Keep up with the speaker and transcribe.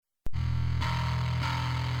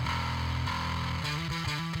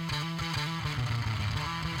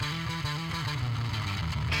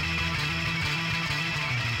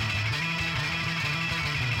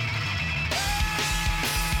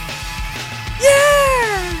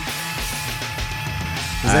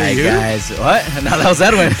that you? Guys. What? No, that was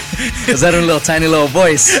Edwin. Was Edwin a little tiny little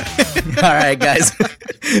voice? All right, guys.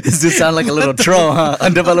 This dude sound like a little troll, huh?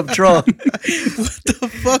 Undeveloped troll. What the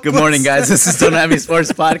fuck? Good morning, guys. This is Don't Have Me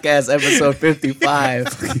Sports Podcast, episode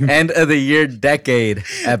 55, end of the year decade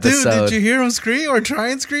episode. Dude, did you hear him scream or try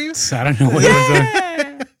and scream? I don't know what he was doing.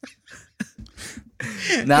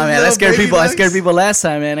 Nah, man, I scared people. I scared people last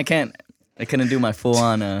time, man. I couldn't do my full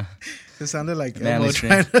on. It sounded like Man, Elmo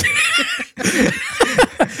trying to.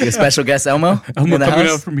 Your special guest, Elmo. Elmo in the coming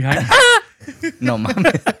house? up from behind. No, mom.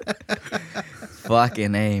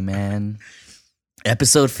 Fucking A, man.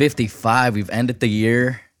 Episode 55. We've ended the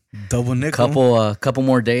year. Double nickel. Couple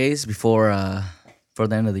more days before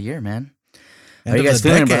the end of the year, man. End How you of guys the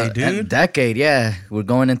feeling decade, about dude? decade? Yeah, we're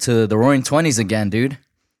going into the Roaring 20s again, dude.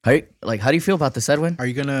 How do you feel about this, Edwin? Are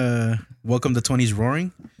you gonna welcome the 20s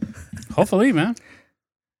roaring Hopefully, man.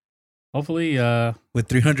 Hopefully, with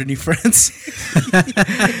 300 new friends?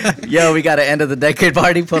 Yo, we got an end of the decade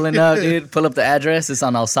party pulling up, dude. Pull up the address. It's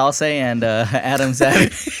on El Salce and Adams Ave.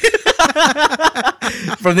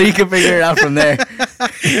 From there, you can figure it out from there.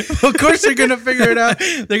 Of course, they're gonna figure it out.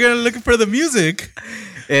 They're gonna look for the music.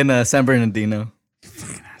 In San Bernardino.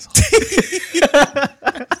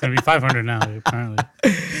 it's gonna be 500 now. Apparently,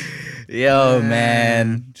 Yo,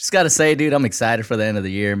 man. Just got to say, dude, I'm excited for the end of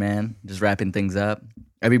the year, man. Just wrapping things up.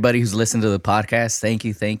 Everybody who's listened to the podcast,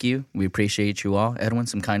 thank you. We appreciate you all. Edwin,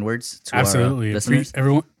 some kind words to absolutely. our listeners.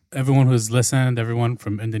 Everyone who's listened, everyone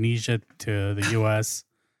from Indonesia to the U.S.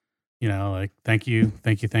 You know, like thank you.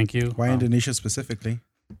 Why Indonesia specifically?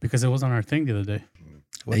 Because it was on our thing the other day.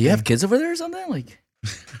 What Hey, you the- have kids over there or something? Like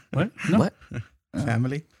What? No, what?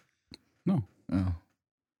 family? no. Oh.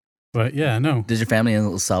 But yeah, no. Does your family in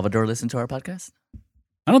El Salvador listen to our podcast?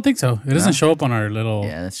 I don't think so. It doesn't No? show up on our little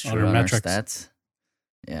Yeah, that's on true. our On our metrics. stats.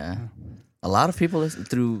 Yeah. A lot of people listen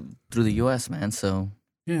through the U.S., man. So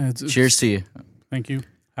Yeah, it's cheers to you. Thank you.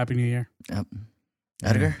 Happy New Year. Yep.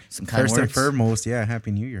 Edgar, some kind First and words. foremost, yeah. Happy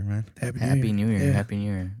New Year, man. Happy New Year. Yeah. Happy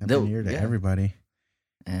New Year. Happy New Year to everybody.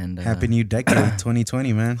 And Happy New Decade,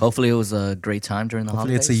 2020, man. hopefully it was a great time during the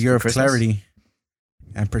Hopefully, holidays. it's a year for of Christmas. clarity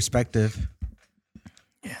and perspective.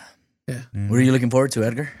 Yeah. What are you looking forward to,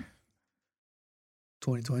 Edgar?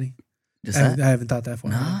 2020. Just I that? haven't thought that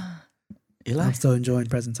far. Nah. Eli? I'm still enjoying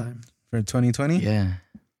present time. for 2020? Yeah.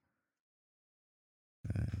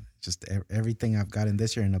 Just everything I've gotten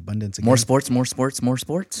this year in abundance. Again. More sports.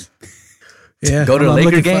 Yeah. Go to a I'm Laker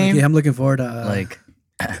looking game? I'm looking forward to Like,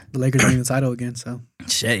 the Lakers winning the title again. So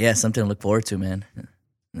shit, yeah, something to look forward to, man.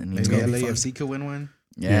 And Maybe gonna be LAFC could win one.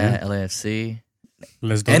 yeah, LAFC.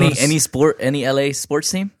 Let's do Any LA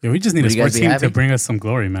sports team? Yeah, we just need Would a you guys sports be team happy? to bring us some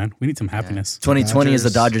glory, man. We need some happiness. 2020 is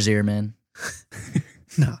the Dodgers. Dodgers year, man.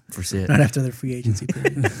 no, Foresee it. not after their free agency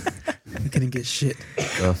period. We couldn't get shit.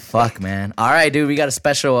 The fuck, man. All right, dude, we got a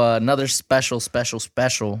special, another special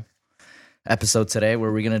episode today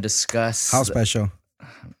where we're gonna discuss How special?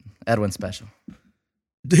 Edwin special.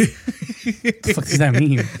 What the fuck does that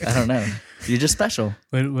mean? I don't know. You're just special.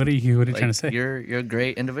 What are you Like, trying to say? You're a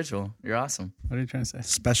great individual. You're awesome. What are you trying to say?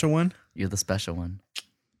 Special one? You're the special one.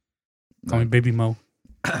 Call me Baby Mo.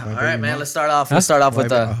 All right, man. Let's start off. Let's start off with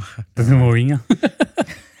Baby Mourinho.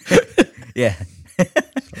 yeah.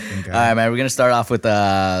 All right, man. We're gonna start off with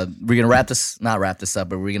we're gonna not wrap this up,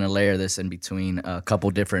 but we're gonna layer this in between a couple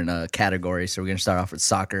different categories. So we're gonna start off with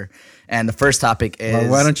soccer, and the first topic is.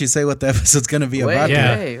 Well, why don't you say what the episode's gonna be wait, about?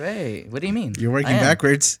 Yeah. wait. What do you mean? You're working I am.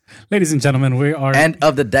 backwards. Ladies and gentlemen, we are. End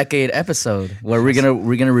of the decade episode where we're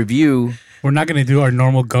gonna review. we're not gonna do our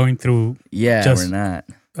normal going through Yeah, Just- we're not.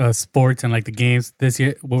 sports and like the games this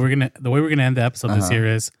year. The way we're gonna end the episode this year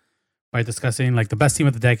is by discussing like the best team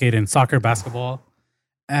of the decade in soccer, basketball,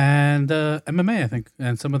 and MMA. I think,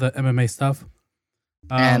 and some of the MMA stuff.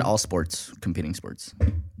 And all sports, competing sports.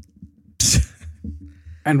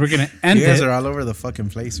 And we're gonna end You guys it are all over the fucking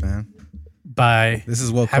place, man. by This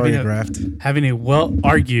is well Having a- choreographed. having a well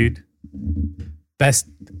argued best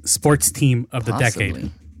sports team of the decade.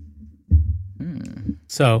 Possibly.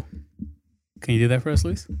 So, can you do that for us,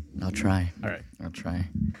 Luis? I'll try. All right. I'll try.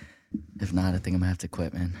 If not, I think I'm gonna have to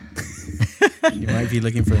quit, man. You might be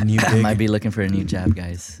looking for a new I gig. might be looking for a new job,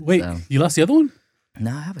 guys. Wait, So. you lost the other one?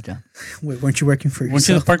 No, I have a job. Wait, weren't you working for Weren't you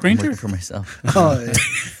the yourself? park I'm ranger? working for myself. Oh,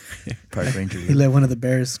 yeah. Park ranger. He let one of the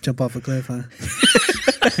bears jump off a cliff, huh?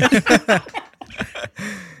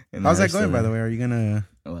 And How's the that rest going, of by the way? Are you gonna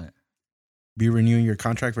What? be renewing your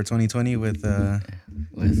contract for 2020 with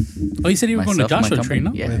With Oh, you said you were going to myself and my Joshua Tree, company?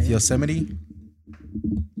 no? Yeah. with Yosemite?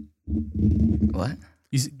 What?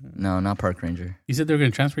 You, s- No, not park ranger. you said they were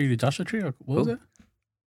going to transfer you to Joshua Tree, or what was Who? it?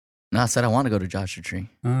 No, I said I want to go to Joshua Tree.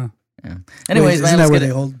 Uh, Yeah. Anyways, Wait, man, isn't that let's where get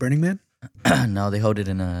they it. hold Burning Man? No, they hold it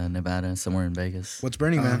in Nevada, somewhere in Vegas. What's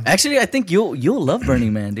Burning Man? Actually, I think you'll love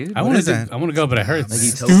Burning Man, dude. I What want is that? to go, but I heard Like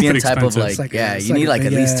it's utopian stupid type of expensive. like, It's like yeah, it's you need like a at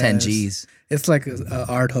big least 10 ass- G's. It's like a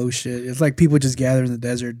art host shit. It's like people just gather in the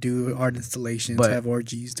desert, do art installations, But have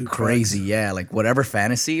orgies, do Crazy, yeah. Like whatever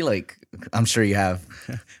fantasy, like I'm sure you have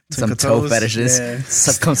some Twinkle toe toes. fetishes.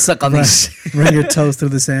 Yeah. Come suck on these. drugs. Run your toes through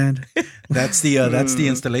the sand. That's the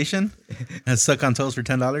installation. And suck on toes for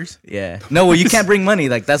 $10. Yeah. No, well, you can't bring money.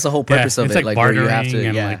 Like that's the whole Yeah, purpose of it's it. like Like where you have to, bartering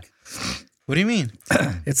and yeah. like What do you mean?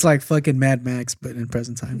 It's like fucking Mad Max, but in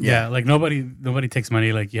present time. yeah, like nobody takes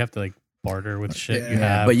money. Like you have to like barter with shit you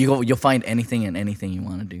Yeah, have. But you'll find anything and anything you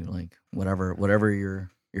want to do. Like whatever your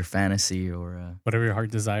fantasy or whatever your heart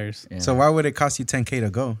desires. yeah. So why would it cost you $10K to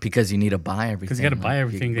go? Because you need to buy everything. 'Cause you gotta buy like,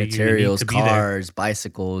 everything that you need materials, to be there. cars,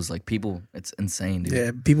 bicycles, like people. It's insane, dude.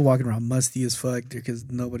 Yeah, people walking around musty as fuck because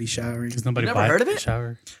nobody's showering. Because nobody never buys heard of the it?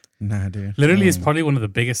 shower. Nah, dude. Literally, it's probably one of the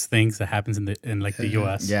biggest things that happens in the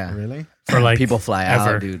U.S. Yeah. Really? for like People fly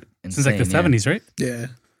ever. out, dude. since like the Insane, yeah. '70s, right? Yeah.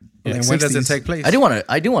 Yeah. And when does it 60s. take place? I do want to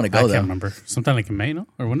I go can't though. remember. Sometime like in May, no?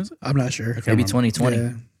 Or when is it? I'm not sure. I can't Maybe remember. 2020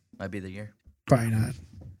 Yeah, might be the year. probably not.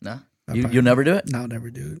 No, I'll you probably- you'll never do it. No, I'll never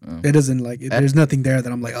do it. Oh. It doesn't like. That- There's nothing there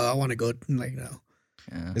that I'm like, oh, I want to go. Like, no.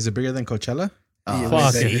 Yeah. Is it bigger than Coachella? Oh,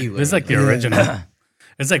 Fuck see, it. It's like the Yeah. original.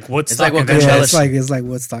 It's like Woodstock. like what and then- Coachella- Yeah, it's like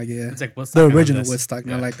Woodstock. Yeah, It's like Woodstock. the and then original this. Woodstock,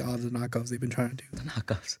 not Yeah. like all the knockoffs they've been trying to do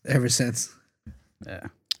knockoffs. ever since. Yeah.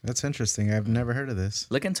 That's interesting. I've never heard of this.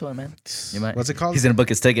 Look into it, man. You might. What's it called? He's gonna book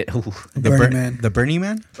his ticket. Ooh, The Burning Man. The Bernie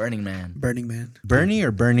Man? Burning Man. Burning Man. Bernie or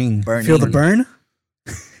Burning? Burning. Feel the burn?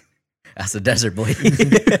 That's the desert boy.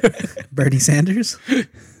 Bernie Sanders?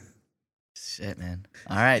 Shit, man.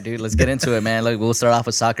 All right, dude. Let's get into it, man. Look, we'll start off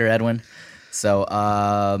with soccer, Edwin. So,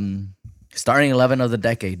 starting 11 of the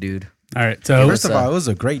decade, dude. All right. So First of all, it was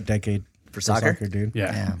a great decade For soccer? dude.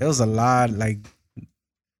 yeah. Yeah. It was a lot, like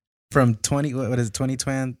from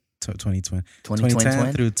 2010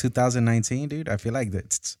 2020. through 2019, dude. I feel like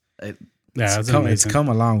that's Yeah, it's come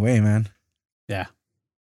a long way, man. Yeah.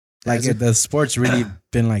 Like the sport's really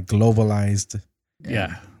been like globalized,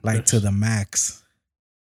 Yeah. like to the max.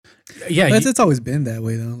 Yeah. But it's always been that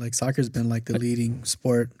way, though. Like, soccer's been like the leading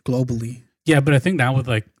sport globally. Yeah, but I think now with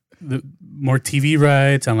like the more TV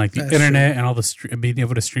rights and like the That's internet and all the being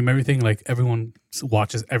able to stream everything, like everyone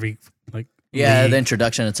watches every like Yeah, league. the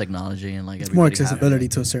introduction of technology and like It's more everybody having- accessibility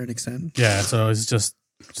to a certain extent. Yeah, so it's just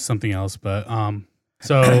something else. But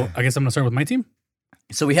so I guess I'm gonna start with my team.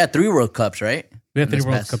 So we had 3 World Cups, right? We had In 3 this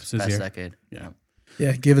World past- Cups this past year. decade. Yeah.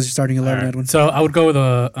 Yeah, give us your starting 11, All right. Edwin. So I would go with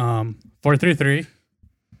a 4-3-3,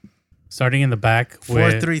 starting in the back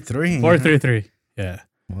with 4-3-3. 4-3-3. Yeah,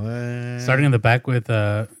 What? starting in the back with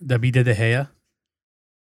David De Gea.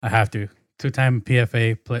 I have to 2-time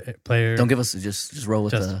PFA player. Don't give us just roll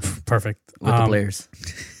with just perfect the players.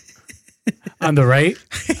 On the right.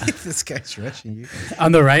 This guy's rushing you.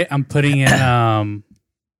 On the right, I'm putting in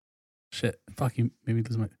shit. Fuck you. Maybe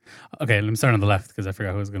this might. Okay, let me start on the left because I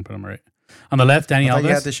forgot who was gonna put on my right. On the left, Danny I thought you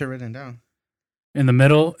had Alves. this shit written down. In the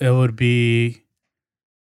middle, it would be.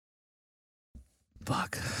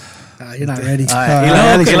 Fuck. You're not ready. All right,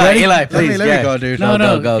 Alex, you ready? Eli, Let please. me yeah. go, dude. No,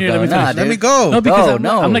 no. go, Here, go. let me Nah, finish. Let me dude. go. No, because Go, I'm,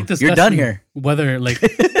 no. I'm like You're done discussing here. whether like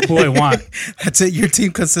who I want. That's it. Your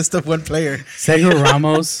team consists of one player. Sergio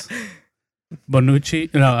Ramos,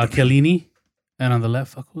 Bonucci, no, Chiellini, and on the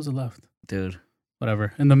left, fuck, who's the left? Dude.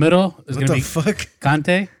 Whatever. In the middle is What gonna the be fuck?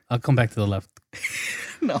 Conte. I'll come back to the left.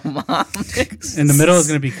 No, mom. In the middle is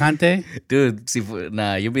gonna be Conte. Dude, see,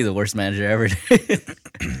 nah, you'll be the worst manager ever.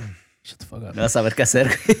 Shut the fuck up. No saber qué hacer.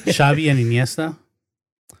 Xavi and Iniesta.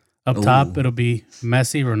 Up top, Ooh. it'll be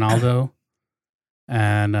Messi, Ronaldo,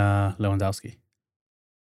 and Lewandowski.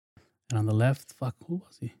 And on the left, fuck, who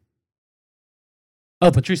was he?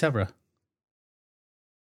 Oh, Patrice Evra.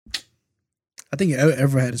 I think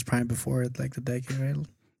Evra had his prime before like the decade, right? Like,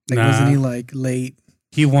 Nah. wasn't he like late?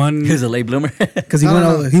 He won. He was a late bloomer. Because he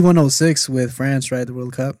No. he won 06 with France, right? The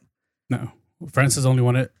World Cup. No, France has only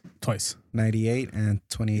won it twice. 98 and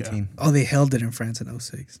 2018. Oh, they held it in France in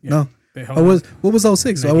 06. Yeah. No, They held what was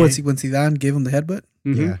 06? Oh, 98. when Zidane gave him the headbutt.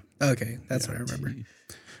 Mhm. Yeah. Okay, that's what I remember.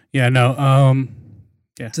 Yeah, no.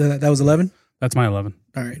 So that was 11. That's my 11.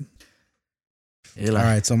 All right. Eli. All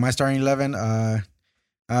right. So my starting 11,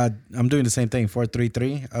 I'm doing the same thing.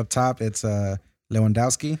 4-3-3. Up top, it's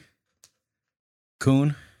Lewandowski,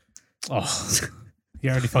 Kuhn. Oh, he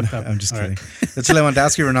already fucked up. I'm just All kidding. right. It's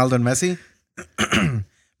Lewandowski, Ronaldo, and Messi.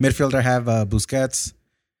 Midfielder, I have Busquets.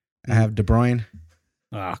 I have De Bruyne.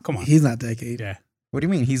 Ah, come on. He's not decade. Yeah. What do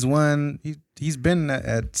you mean? He's won. He's been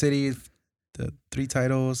at City, the 3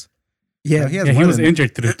 titles. Yeah, he has Yeah, he one was in-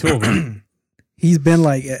 injured through 2 of them. He's been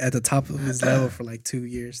like at the top of his level for like 2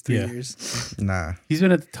 years, 3 Yeah. years. Nah, He's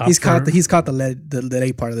been at the top. He's caught for- the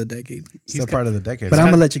late part of the decade. still part of the decade. But I'm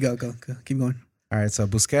gonna let you go. Go. Keep going. All right, so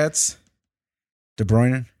Busquets, De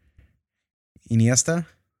Bruyne, Iniesta,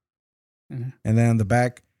 Mhm. and then the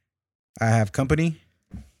back, I have Company.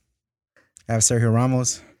 I have Sergio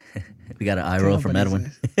Ramos. We got an eye roll from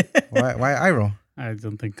Edwin. Why Iro? I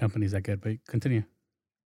don't think company's that good, but continue.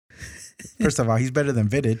 First of all, he's better than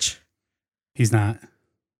Vidic. He's not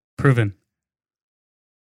proven.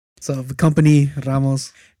 So the company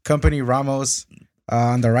Ramos. Company, Ramos.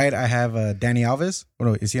 On the right, I have Danny Alves. Oh,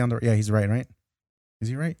 no, is he on the? Yeah, he's right. Is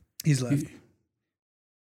he right? He's left.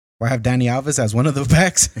 Well, I have Danny Alves as one of the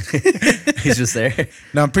backs. He's just there.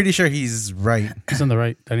 No, I'm pretty sure he's right. He's on the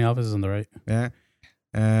right. Danny Alves is on the right. Yeah,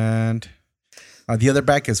 and the other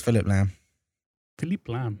back is Philip Lam.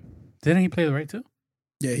 Philippe Lam. Didn't he play the right too?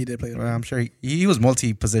 Yeah, he did play. Well, I'm sure he was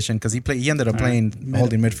multi-position because he ended up playing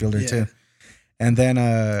holding midfielder Yeah. too. And then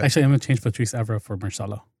Actually, I'm gonna change Patrice Evra for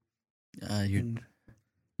Marcelo. You're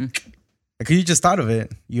because you just thought of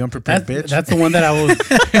it, you unprepared bitch. That's the one that I was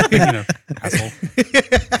thinking of. Asshole.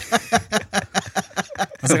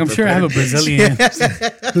 I was like, I'm sure I have a Brazilian.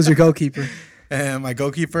 Who's your goalkeeper? And my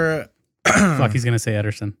goalkeeper, Fuck, he's gonna say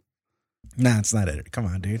Ederson. nah, it's not Ederson. Come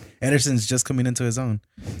on, dude. Ederson's just coming into his own.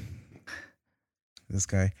 This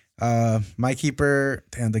guy. My keeper,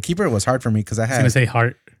 and the keeper was hard for me because I He's gonna had say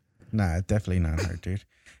Hart. nah, definitely not hard, dude.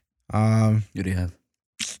 Who do you have?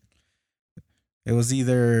 It was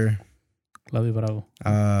either Lali Bravo.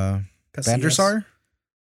 Casillas. Van der Sar.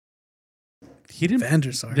 He didn't. Van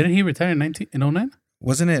der Sar. Didn't he retire in 09?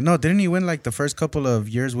 Wasn't it? No, didn't he win like the first couple of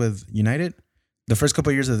years with United? The first couple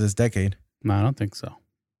of years of this decade. No, I don't think so.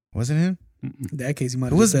 Wasn't him? Mm-mm. In that case, he might.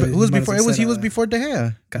 Who was before? He was before De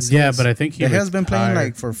Gea. Yeah, but I think he De Gea's been playing retired.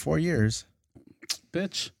 like for 4 years.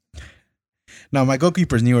 bitch. No, my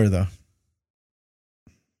goalkeeper's newer though.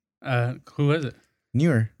 Who is it?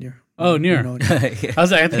 Newer. Oh, Newer. No, Yeah. I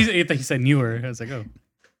was like, I think he said Newer. I was like, oh,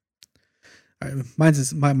 All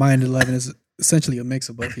right, mine 11 is essentially a mix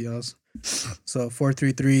of both of y'all's. So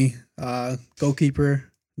 4-3-3,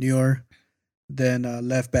 goalkeeper Neuer, then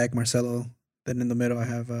left back Marcelo. Then in the middle I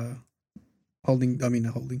have not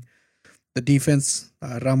holding. The defense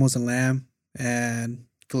Ramos and Lam and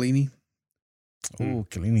Fellini. Oh,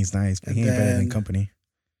 Chiellini's nice, but he And ain't better than then- Company.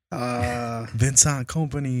 Vincent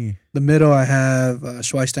Company. The middle I have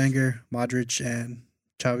Schweinsteiger, Modric, and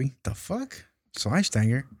Xavi. The fuck?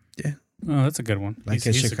 Schweinsteiger? oh, that's a good one. Like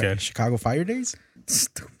he's his a good. Chicago Fire days?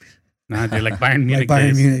 Stupid. Nah, dude, like Bayern Munich Like Bayern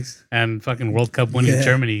days Munich. and fucking World Cup winning Yeah.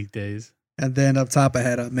 Germany days. And then up top I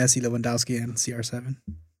had Messi, Lewandowski, and CR7.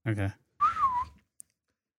 Okay,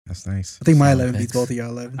 That's nice. I think my Solid 11 beats picks. both of y'all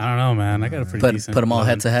 11. I don't know, man. I got a pretty Put decent. them all 11.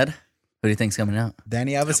 head to head. Who do you think's coming out?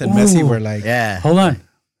 Danny Alves and Messi Ooh. were like, Yeah. Hold on.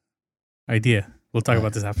 Idea. We'll talk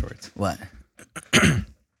about this afterwards. What?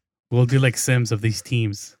 We'll do like sims of these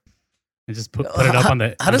teams and just put it up on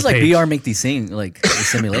the. How on does the like page. VR make these the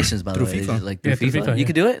simulations? By the Through way, FIFA. like Yeah, through through FIFA. FIFA, You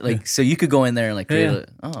could do it. Like so, you could go in there and like create. Yeah.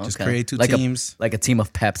 Oh, just okay. create two like teams. like a team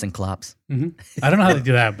of Peps and Klops. Mhm. I don't know how to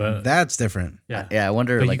do that, but That's different. yeah. Yeah, I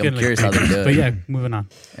wonder. But you Like, can, I'm curious how they do it. But yeah, moving on.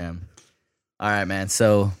 Yeah. All right, man.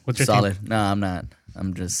 So What's your solid. No, I'm not.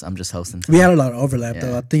 I'm just hosting. We had a lot of overlap Yeah.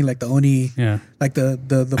 though. I think like the only Yeah. like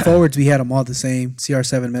the forwards we had them all the same.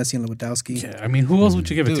 CR7, Messi, and Lewandowski. Yeah. I mean, who else would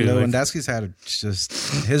you give it Dude, to? Like, Lewandowski's had just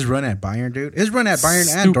his run at Bayern, dude. His run at Bayern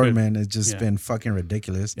and Stupid. Dortmund has just Yeah. been fucking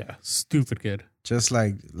ridiculous. yeah, stupid good. Just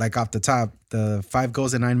like off the top, the 5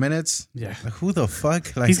 goals in 9 minutes. Yeah. Like, who the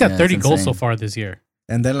fuck? Like, He's got Yeah, 30 it's goals so insane. far this year.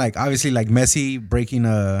 and then like obviously like Messi breaking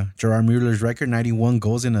Gerard Mueller's record, 91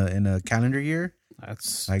 goals in a calendar year.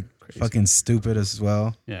 That's Like crazy. fucking stupid as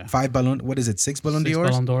well. Yeah. 5 Ballon, what is it? 6 Ballon 6 d'Ors.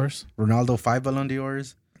 Ballon d'Ors. Ronaldo 5 Ballon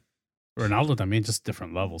d'Ors. Ronaldo, I mean, just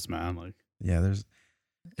different levels, man. Like Yeah, there's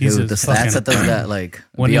he's Dude, a the fucking- stats that those that like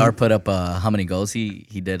When VR he- put up how many goals he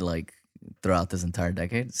did like throughout this entire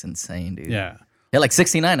decade. It's insane, dude. Yeah. Yeah, like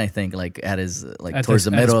 69, I think, like at his like At towards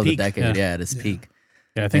his- the at his middle of the peak, decade. yeah. Yeah, at his Yeah. peak.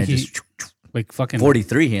 Yeah, I think And he just like fucking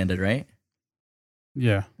 43 he ended, right?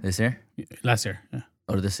 Yeah, This year? last year. Yeah.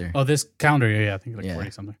 Or this year? Oh, this calendar year, yeah, I think like Yeah.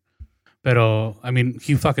 40 something. But I mean,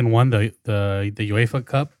 he fucking won the UEFA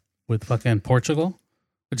Cup with fucking Portugal,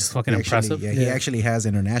 which is fucking impressive. Yeah, he Yeah. actually has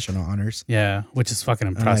international honors. Yeah, which is fucking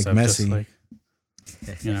Unlike impressive. Just Messi.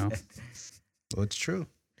 like, you know, Well, it's true.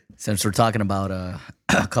 Since we're talking about a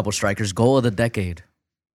couple strikers, goal of the decade.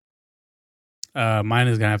 mine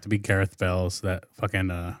is gonna have to be Gareth Bale's that fucking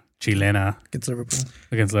Chilena Against Liverpool.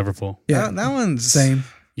 against Liverpool. Yeah, That one's same.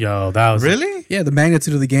 Yo, that was Really? Yeah, the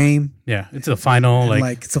magnitude of the game. Yeah, it's a final. And, Like,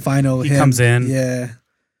 like it's a final. he comes in. Yeah,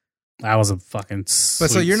 That was a fucking. But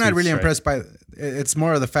so you're not really impressed by. It's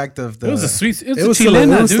more of the fact of the. It was a sweet. It It was a still,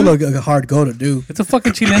 chilena, it was dude. still a hard goal to do. It's a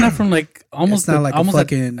fucking chilena from like almost It's not like a almost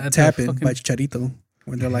fucking at the tap in fucking- by Chicharito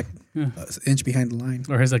when they're like Yeah. an inch behind the line.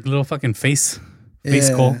 or his like little fucking face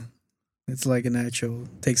goal. It's like an actual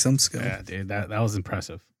take some skill. Yeah, dude, that was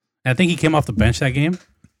impressive. And I think he came off the bench that game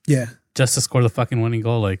Yeah. just to score the fucking winning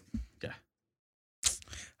goal. Like,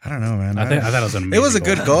 I don't know, man. I thought it was an amazing. It was a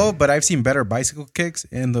goal. good goal, but I've seen better bicycle kicks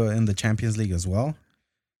in the Champions League as well.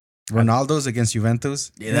 Ronaldo's against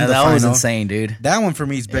Juventus. Yeah, in that, the that was final. insane, dude. That one for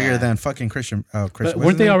me is bigger Yeah. than fucking Christian. But what's weren't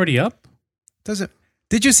his they name? already up? Does it?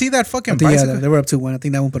 Did you see that I fucking think, bicycle they were up 2-1. I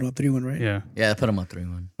think that one put them up 3-1, right? Yeah. Yeah, I put him up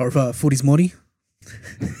 3-1. Or Furis Mori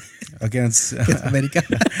against? against America.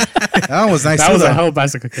 That one was nice That too. was a though. hell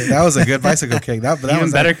bicycle kick. That was a good bicycle kick. That Even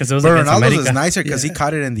was better nice. because it was But against Ronaldo's America. was nicer because Yeah. he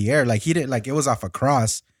caught it in the air. Like he did. Like it was off a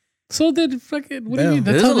cross. So did fucking. What do you Bell. mean?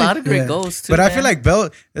 That's There's how a they- lot of great yeah. goals, too. But I man. feel like Bell.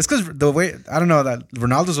 It's because the way I don't know that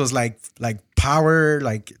Ronaldo's was like power,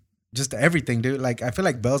 like just everything, dude. Like I feel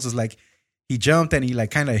like Bell's was like he jumped and he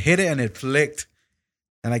like kind of hit it and it flicked,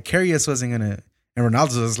 and like Karius wasn't gonna. And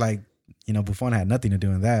Ronaldo's was like, Buffon had nothing to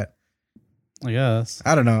do in that. I guess.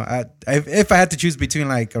 I don't know. If I had to choose between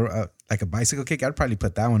like a bicycle kick, I'd probably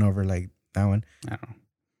put that one over like that one. I don't know.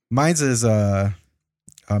 Mine's is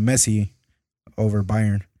Messi over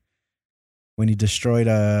Bayern when he destroyed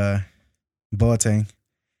Boateng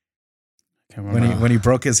Can't remember. when he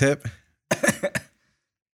broke his hip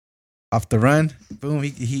off the run. Boom!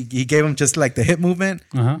 He gave him just like the hip movement,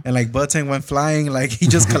 Uh-huh. and like Boateng went flying, like he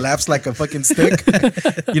just collapsed like a fucking stick.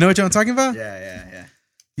 You know what I'm talking about? Yeah.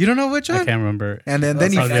 You don't know which I one? can't remember. And then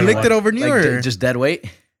he That's how they flicked were. it over Like, Neuer. just dead weight.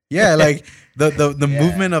 Yeah, like the Yeah.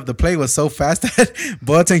 movement of the play was so fast that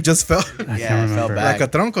Boateng just fell I Yeah, can't it fell remember. back. like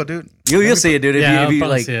a tronco, dude. You'll see it, dude. If Yeah, you, I'll if you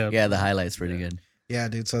probably like, see it. yeah, the highlights pretty good. Yeah,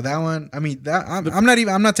 dude. So that one, I mean, that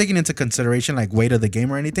I'm not taking into consideration like weight of the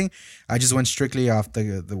game or anything. I just went strictly off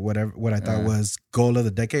the what I thought was goal of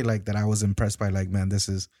the decade. Like that, I was impressed by. Like, man, this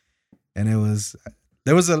is, and it was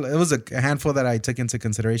a handful that I took into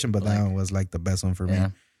consideration, but that Like- one was like the best one for me. Yeah.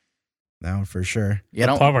 That one for sure. Yeah,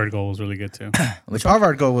 The don't. Pavard goal was really good too. Which one?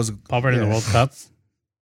 Pavard goal was Pavard in the yeah. World Cup.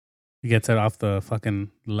 He gets it off the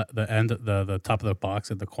fucking the end, the top of the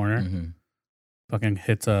box at the corner. Mhm. Fucking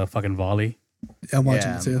hits a fucking volley. I'm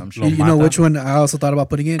watching Yeah, it too. I'm sure. You know Lomata. which one I also thought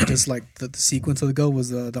about putting in? Just like the sequence of the goal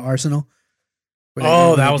was the Arsenal. Where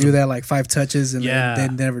Oh, they that was do a- that like 5 touches and Yeah.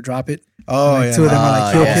 then they never drop it. Oh Like, yeah. two of them are like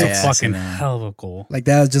Oh, heel That was yeah, a kicks. yeah. fucking Yeah. hell of a goal. Like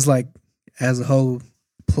that was just like as a whole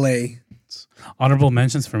play. Honorable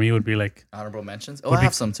mentions for me would be like Honorable mentions. Oh, would I be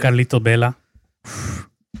have some too. Carlito Vela.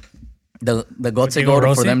 The Götze Diego goal for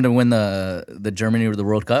Rossi? them to win the Germany or the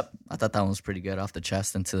World Cup. I thought that one was pretty good off the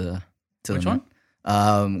chest and to Which the one?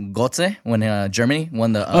 Götze when Germany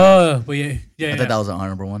won the. But yeah, I thought that was an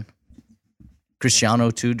honorable one.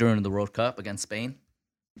 Cristiano too during the World Cup against Spain.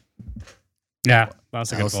 yeah, that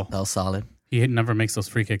was a That good was, goal. that was solid. He never makes those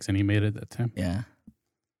free kicks, and he made it that time. Yeah.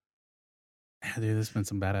 Yeah, dude, there's been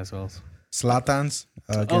some badass goals. Zlatan's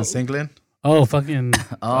against England. Oh, fucking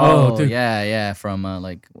Oh, dude. yeah. From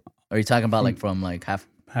like, are you talking about like from like half?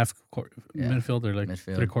 half court Yeah. midfield or like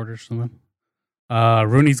Midfield. 3/4 or something.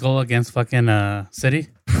 Rooney's goal against fucking City.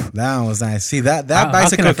 That one was nice. See that How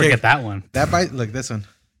bicycle can I kick. forget that one? Look, this one.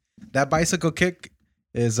 That bicycle kick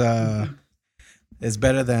is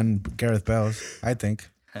better than Gareth Bale's, I think.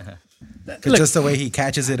 Cause Look- just the way he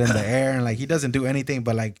catches it in the air and like he doesn't do anything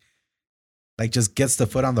but like just gets the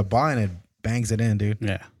foot on the ball and it bangs it in, dude.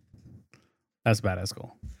 Yeah, that's a badass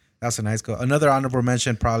goal. That's a nice goal. Another honorable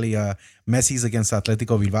mention, probably Messi's against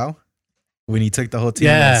Atletico Bilbao when he took the whole team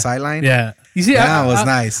on Yeah. the sideline. Yeah, you see, That was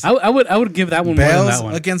nice. I would give that one more than Bale's that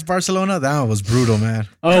one. against Barcelona, that one was brutal, man.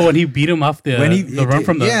 Oh, when he beat him off the When he- the run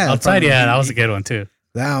from the yeah, outside, from- yeah, that was a good one too.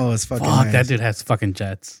 That was fucking Fuck, nice. that dude has fucking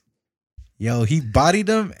jets, Yo, he bodied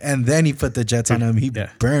him and then he put the jets on him. He Yeah.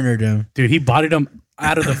 burnered him. dude. He bodied him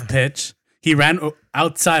out of the pitch. He ran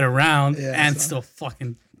outside around Yeah, and so- still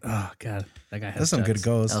fucking. Oh god, that guy has That's some good jets.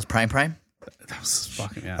 goals. That was prime. That was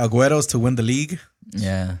fucking yeah. Agüero's to win the league.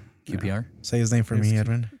 Yeah. QPR. Say his name for me,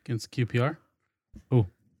 Edwin. Against QPR. Who?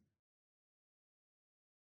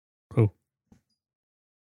 Who?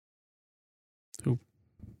 Who?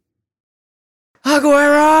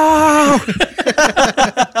 Aguero.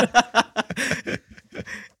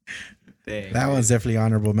 Dang. That one's definitely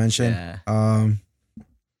honorable mention. Yeah.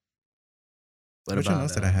 What Which about one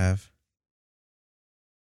else did I have?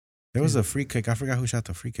 There was a free kick. I forgot who shot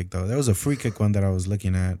the free kick though. There was a free kick one that I was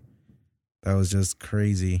looking at. That was just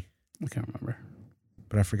crazy, I can't remember.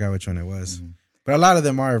 but I forgot which one it was. Mhm. But a lot of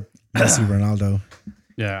them are Messi, Ronaldo.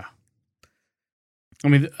 Yeah. I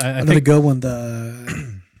mean, I Another think good one,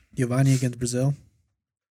 the Giovanni against Brazil,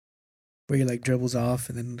 where he like dribbles off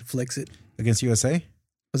and then flicks it. Against USA?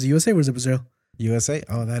 Was it USA or was it Brazil? USA?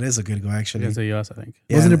 Oh, that is a good goal, actually. Against the US, I think.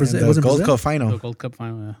 Yeah, Wasn't it Brazil? The Wasn't Gold Brazil? Cup final. The Gold Cup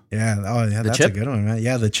final, yeah. Yeah. Oh, yeah. That's chip? a good one, man.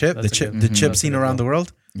 Yeah, the chip. That's The a chip. good- The chip that's a seen good around goal. the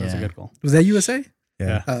world. That's a Yeah. good goal. Was that USA?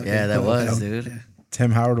 Yeah. Okay. Yeah, that Oh, was, okay. dude. Yeah.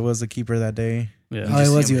 Tim Howard was the keeper that day. Yeah. Oh,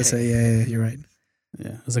 it was see him USA. Yeah, you're right.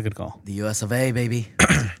 Yeah, it's a good call. The US of A, baby.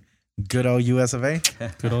 Good old US of A.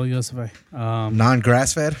 Good old US of A.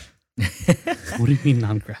 Non-grass fed. What do you mean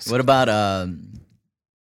non-grass? What about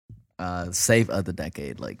save of the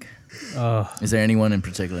decade? Like, is there anyone in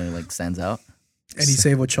particular that like stands out? Any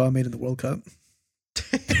save what Shaw made in the World Cup?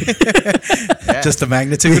 Just the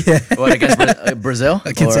magnitude. Yeah. What against Brazil?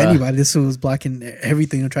 Against Or, anybody. This was blocking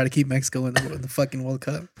everything to try to keep Mexico in the fucking World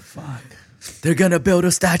Cup. Fuck. they're gonna build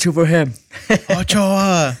a statue for him.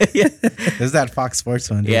 Ochoa. Yeah. There's that Fox Sports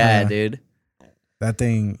one. Dude. Yeah, dude. That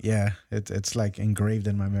thing, yeah, it's like engraved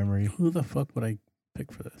in my memory. Who the fuck would I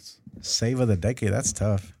pick for this? Save of the decade. That's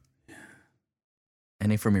tough.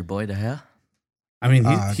 Any from your boy De Gea? I mean,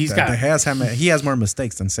 he has more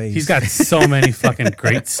mistakes than saves. he's got so many fucking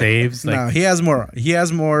great saves. Like, no, he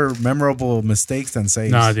has more memorable mistakes than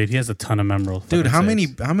saves. no, dude, he has a ton of memorable. Dude,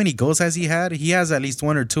 fucking how many goals has he had? He has at least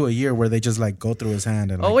one or two a year where they just like go through his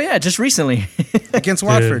hand and like, Oh yeah, just recently. against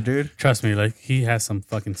Watford, dude. Trust me, like he has some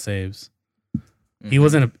fucking saves. Mm-hmm.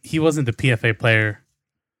 He wasn't the PFA player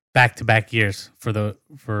back to back years for the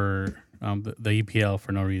EPL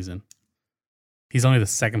for no reason. He's only the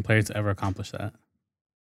second player to ever accomplish that.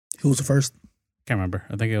 Who was the first? Can't remember.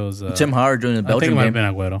 I think it was Tim Howard doing the I think Belgium it might have game.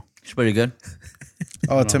 been Aguero. It's pretty good.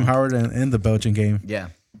 Oh, Tim Howard in the Belgian game Yeah,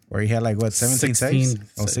 where he had like what 17 saves? 16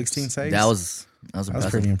 Oh, 16 saves. that was That was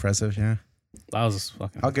impressive. pretty impressive. Yeah, That was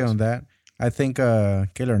fucking. I'll give him that. I think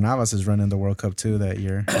Keylor Navas is running the World Cup too that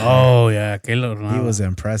year. Oh yeah, Keylor Navas. He was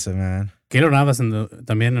impressive, man. Keylor Navas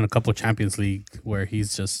también in a couple Champions League where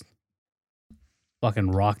he's just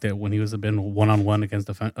fucking rocked it when he was been 1-on-1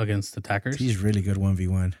 against attackers. He's really good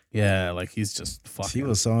 1v1. Yeah, like he's just fucking. He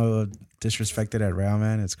was so disrespected at Real,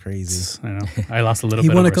 man. It's crazy. I know. I lost a little He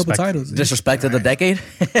bit. won of a couple respect. titles. Disrespect of the decade.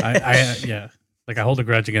 Yeah, like I hold a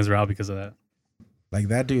grudge against Real because of that. Like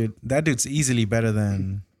that dude's easily better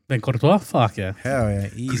than Then Courtois, fuck yeah, hell yeah,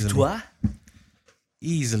 easily, Courtois?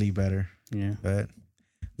 easily better. yeah. But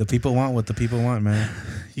the people want what the people want, man.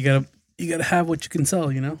 You gotta have what you can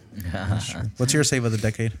sell, you know. What's your save of the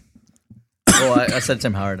decade? Well, I said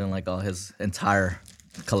Tim Howard and like all his entire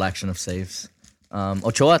collection of saves.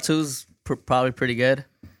 Ochoa too's probably pretty good.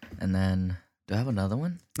 And then, do I have another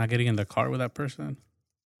one? Not getting in the car with that person,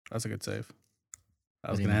 that's a good save.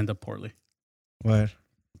 That was do you gonna mean? end up poorly. What?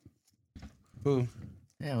 Who?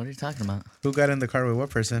 Yeah, what are you talking about? Who got in the car with what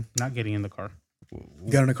person? Not getting in the car.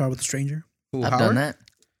 You got in a car with a stranger? Who? I've Howard? done that.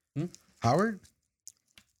 Howard?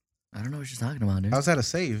 I don't know what you're talking about, dude. How's that a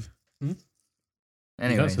save?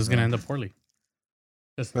 Anyway, It was gonna end up poorly.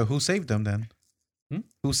 But who saved them then?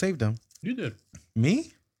 Who saved them? You did.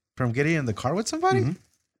 Me? From getting in the car with somebody? Mhm.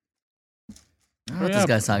 I don't know what Yeah. this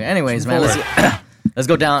guy's talking. Anyways, man, let's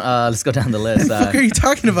go down. Let's go down the list. What the fuck are you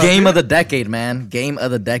talking about? Game dude? of the decade, man. Game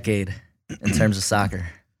of the decade in terms of soccer.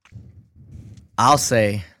 I'll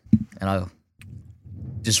say, and I'll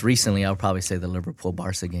just recently, I'll probably say the Liverpool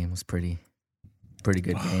Barca game was pretty good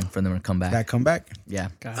game for them to come back. That comeback? Yeah,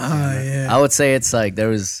 Yeah. I would say it's like there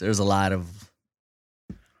was a lot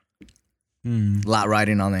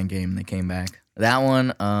riding on that game. They came back. That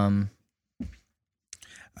one, I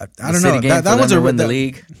the don't City know. game That for one's them a to win the that-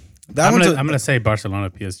 league. That I'm one's gonna, I'm gonna say Barcelona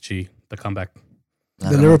PSG, the comeback.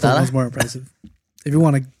 The Liverpool was more impressive. If you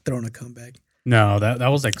want to throw in a comeback. No, that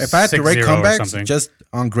was like if I had to rate 6-0 or comebacks something. just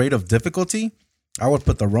on grade of difficulty, I would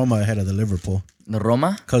put the Roma ahead of the Liverpool The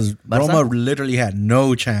Roma. because Barca? Roma literally had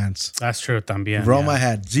no chance. That's true. También. Roma yeah.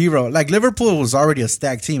 had zero. Like Liverpool was already a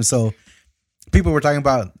stacked team, so people were talking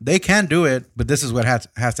about they can do it, but this is what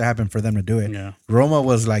has to happen for them to do it. Yeah. Roma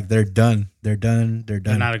was like they're done. They're done. They're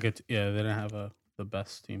They're done. not a good. Yeah, they didn't have the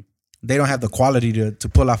best team. They don't have the quality to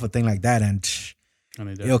pull off a thing like that. And And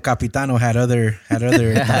they did. El Capitano had other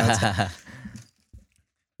thoughts.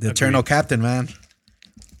 The eternal captain, man.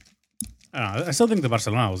 I don't know. I still think the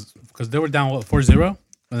Barcelona was because they were down 4-0,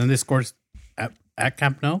 and then they scored at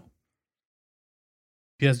Camp Nou.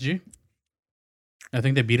 PSG. I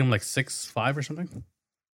think they beat them like 6-5 or something.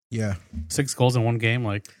 Yeah, 6 goals in one game.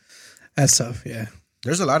 Like That's tough, yeah.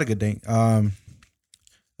 there's a lot of good things.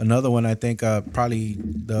 Another one, I think, probably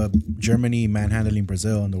the Germany manhandling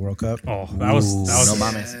Brazil in the World Cup. oh, that was No no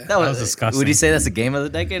mames. That was disgusting. Would you say that's the game of the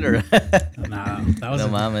decade or? Nah, that was No a-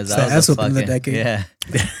 mames. the That was ass a whooping of the fucking decade. Yeah,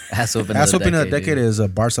 ass whooping. Ass whooping of the dude. decade is a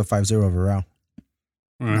Barca 5-0 over Real.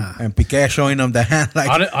 And Piqué showing them the hand like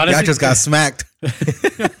Honestly, y'all just got smacked.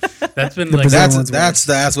 That's been like That's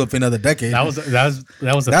the ass whooping of the decade. that was a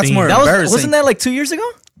That's theme. more embarrassing. Wasn't that like 2 years ago?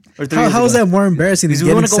 Or 3 years How is ago? that more embarrassing than Because we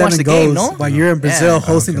getting wanna go watch 7 the goals game, no? while you're in Brazil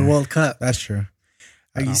hosting the okay. World Cup? That's true.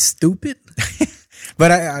 Are you stupid?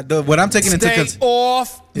 But what I'm taking into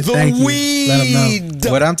off the Thank you. weed. Let 'em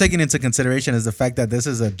know. what I'm taking into consideration is the fact that this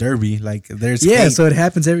is a derby. Like there's Yeah, hate. so it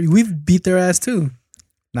happens we've beat their ass too.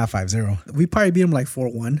 Not 5-0. We probably beat them like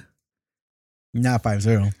 4-1. Not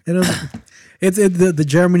 5-0. It's the What's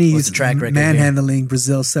Germany's the track record manhandling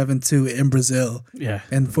Brazil 7-2 in Brazil. Yeah.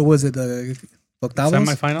 And what was it? The octavos?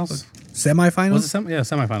 Semifinals? Semifinals? Was it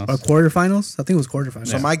semifinals? Or quarterfinals? I think it was quarterfinals.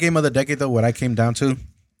 So my game of the decade, though, what I came down to,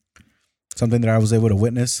 something that I was able to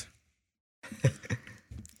witness,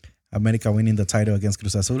 America winning the title against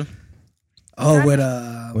Cruz Azul. Oh, with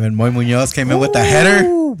When Moy Munoz came in with the header.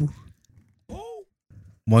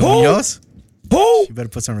 Moy Munoz? You better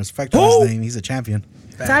put some respect on his name. He's a champion.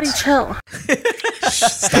 Daddy, chill.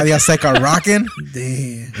 Stadio Seca rocking.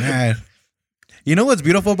 Damn. Man. You know what's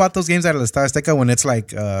beautiful about those games at El Estadio Azteca when it's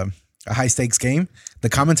like a high stakes game? The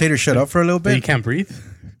commentator shut up for a little But you bit. can't breathe?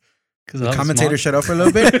 Because The commentator shut up for a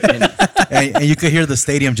little bit. and you could hear the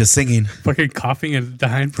stadium just singing. fucking coughing and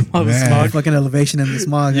dying from all the Man. smog. Fucking elevation in the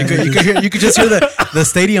smog. You could just hear the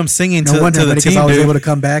stadium singing no to wonder the because team, I was dude. able to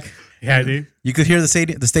come back. Yeah, dude. You could hear the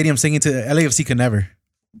stadium singing to LAFC could never.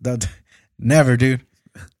 Never, dude.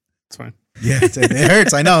 It's fine. Yeah, it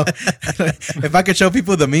hurts. I know. If I could show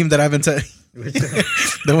people the meme that I've been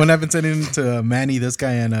the one I've been sending to Manny, this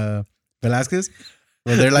guy, and Velasquez,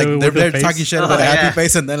 where they're like With the they're face? talking shit about a happy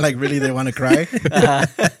face, and then like really they want to cry.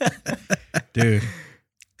 Dude,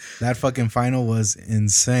 that fucking final was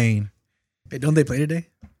insane. Hey, don't they play today?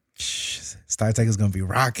 StarTech is gonna be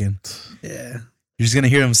rocking. Yeah. You're just gonna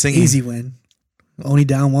hear him singing. Easy win. Only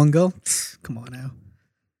down 1 goal? Come on now.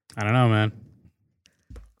 I don't know, man.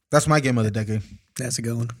 That's my game of the decade. That's a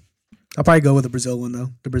good one. I'll probably go with the Brazil one, though.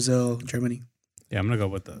 The Brazil, Germany. Yeah, I'm going to go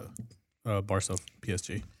with the Barca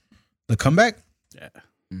PSG. The comeback. Yeah.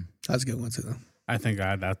 That's a good one, too, though. I think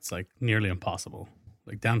that's like nearly impossible.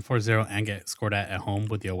 Like down 4-0 and get scored at home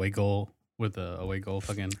with the away goal. With the away goal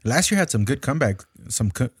fucking. Last year had some good comeback, some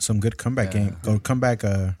good comeback game. Go comeback.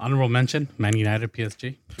 Honorable mention, Man United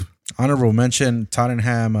PSG. Honorable mention,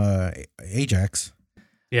 Tottenham, Ajax.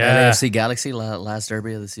 Yeah. LAFC Galaxy last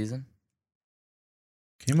derby of the season.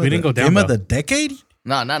 We didn't go down, Game of though. the decade?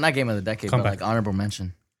 No, not game of the decade, Comeback. but like honorable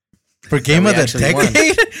mention. For game we of the actually won.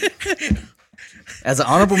 decade? As an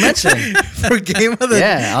honorable mention. For game of the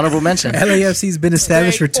Yeah, honorable mention. LAFC's been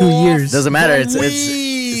established for 2 years. Doesn't matter. It's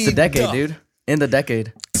the decade, dude. In the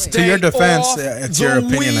decade. To your defense, it's your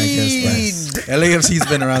opinion, I guess. But LAFC's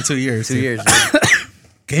been around 2 years. 2 dude. years. Dude.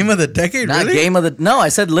 Game of the decade, Not really? game of the. No, I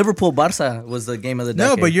said Liverpool Barca was the game of the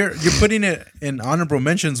decade. No, but you're putting it in honorable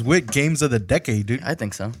mentions with games of the decade, dude. I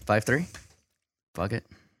think so. 5-3. Fuck it.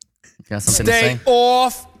 You got something to Stay say?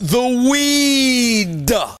 off the weed.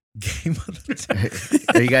 Game of the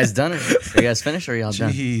decade. Are you guys done? Are you guys finished or are y'all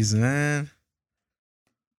done? Jeez, man.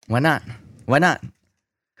 Why not? Why not?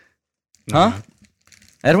 Huh?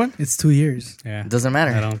 Edwin? It's 2 years. Yeah. Doesn't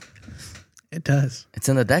matter. I don't. It does. It's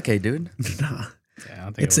in the decade, dude. Nah. Yeah, I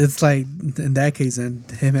don't think It's like, in that case, then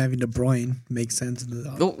him having De Bruyne makes sense.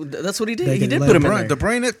 Oh, that's what he did. They He can did let put him in Brian, there. the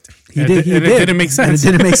brain, it. He And did. it- He and it did. didn't make And sense.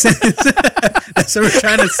 It didn't make sense. That's what we're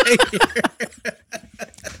trying to say here.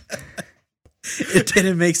 It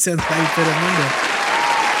didn't make sense why he put him in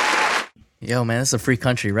there. Yo, man, it's a free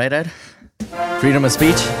country, right, Ed? Freedom of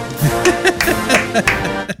speech.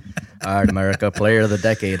 All right, America, player of the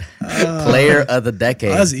decade. Player of the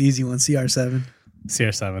decade. Oh, that's an easy one. CR7.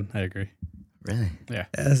 CR7. I agree. Really? Yeah.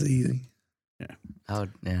 That's easy.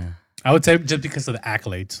 Yeah. I would say just because of the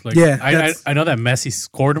accolades. Like, Yeah, I that's- know that Messi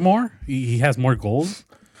scored more. He has more goals.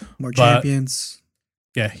 More But- champions.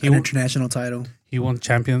 Yeah, An international title. he won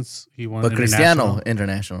champions. He won But international. Cristiano,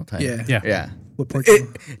 international title. Yeah. Yeah. Yeah. With Portugal.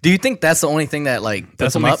 Do you think that's the only thing that, like, puts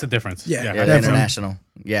That's what him makes up? the difference. Yeah. Yeah, I the think definitely. so. international.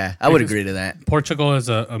 Yeah, I would Because- agree to that. Portugal is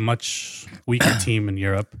a much weaker team in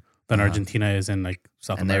Europe than Argentina is in like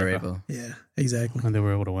South And they were America. able. Yeah, exactly. And they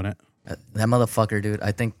were able to win it. That motherfucker, dude.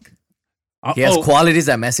 I think Oh, he has qualities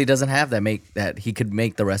that Messi doesn't have that he could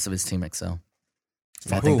make the rest of his team excel.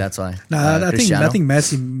 And I think Who? that's why. No, I Cristiano. think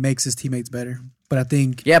Messi makes his teammates better. But I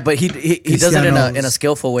think Yeah, but he does it in a Cristiano's-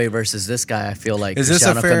 skillful way versus this guy. I feel like Is this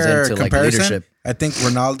a Cristiano fair comes into like comparison? leadership. I think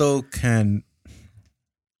Ronaldo can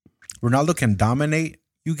dominate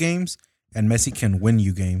you games, and Messi can win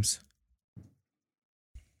you games.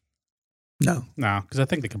 no. No, because I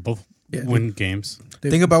think they can both Yeah, win games.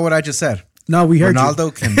 Think about what I just said. No, we heard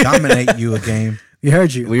Ronaldo can dominate you a game. We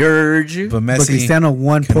heard you. We heard you. But But Messi Cristiano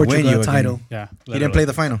won can win you Portugal again. title. Yeah, He didn't play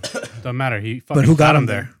the final. Doesn't matter. He fucking But who got him him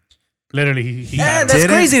there? there? Literally, he Yeah, got him. that's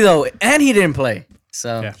Didn't? crazy though. And he didn't play.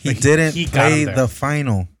 So Yeah. He But didn't he got play him there. the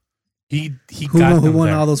final. He Who got won, who them won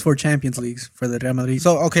there. all those 4 Champions Leagues for the Real Madrid?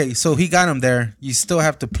 So okay, so he got him there. You still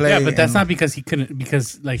have to play. Yeah, but that's and not because he couldn't.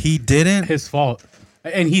 Because like he didn't. his fault,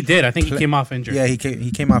 and he did. I think he came off injured. Yeah, he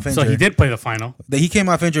came off injured. So he did play the final. He came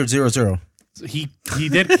off injured 0-0. So he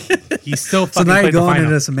did. He still So fucking now you're played the going final.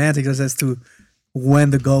 into semantics as to when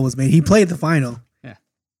the goal was made. He played the final.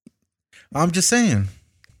 I'm just saying.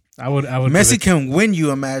 I would. Messi can win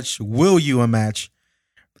you a match, will you a match.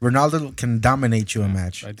 Ronaldo can dominate you a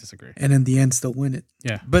match. I disagree. And in the end, still win it.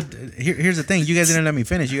 Yeah. But here's the thing: you guys didn't let me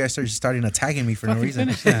finish. You guys starting attacking me for no Fucking reason.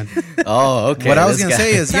 finish then. oh, okay. What I was this gonna guy.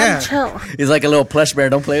 say is, yeah, He's like a little plush bear.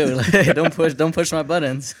 Don't play with. Don't push my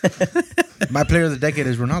buttons. my player of the decade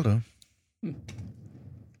is Ronaldo.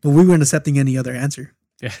 But we weren't accepting any other answer.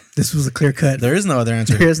 Yeah. This was a clear cut. There is no other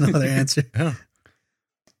answer. There is no other answer.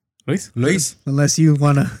 Luis? Unless you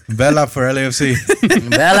want to. Vela for LAFC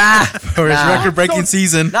Bella. for his record-breaking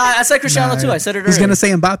season. Nah, I said Cristiano too. I said it earlier. He's going to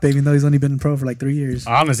say Mbappe, even though he's only been pro for like 3 years.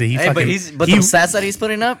 Honestly, he Hey, fucking. but he, the stats that he's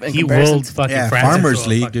putting up in he comparison willed to- fucking Yeah, France Farmers into a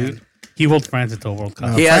League, fucking- dude. He willed France into a World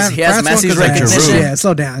Cup. No. he has France won Messi's 'cause of recognition. Giroud. Yeah,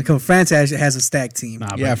 slow down. Because France actually has a stacked team. Nah,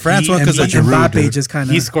 but Yeah, France he- won and 'cause of he- Giroud. Mbappe dude. just kind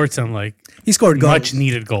He of. scored some like He scored goals. much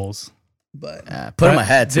needed goals. But Put him But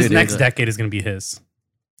ahead too. This dude. next decade is going to be his.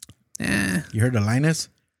 You heard of Linus?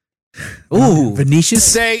 Ooh, Vinicius.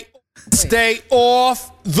 Stay off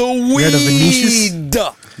the heard of Vinicius? weed.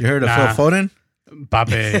 You heard of Nah. Phil Foden?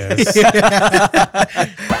 Mbappe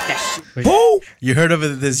is. Who? You heard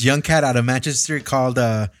of this young cat out of Manchester called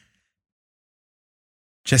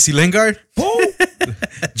Jesse Lingard? Who?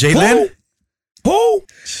 Jalen? Who?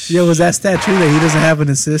 Yo, was that stat true that he doesn't have an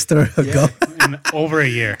assist or a goal? In over a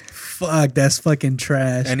year. Fuck, that's fucking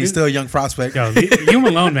trash. And he's still a young prospect. Yo, leave him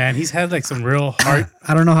alone, man. He's had like some real I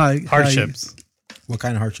don't know how hardships. What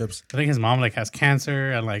kind of hardships? I think his mom like has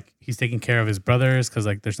cancer and like he's taking care of his brothers because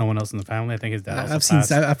like there's no one else in the family. I think his dad. Also I've seen.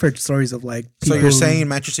 passed. I've heard stories of like. So People you're who- saying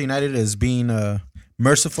Manchester United is being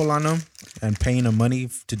merciful on them and paying them money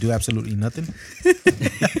to do absolutely nothing?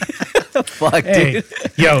 fuck, Hey, dude.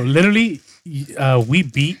 yo, literally, we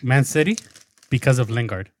beat Man City because of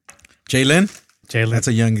Lingard. Jalen? Jalen, That's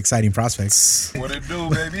a young, exciting prospect. What it do,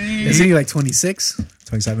 baby? Isn't he like 26?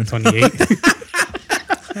 27. 28.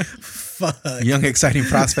 Fuck. Young, exciting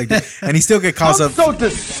prospect. And he still gets calls up. So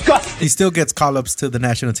disgusting. He still gets call-ups to the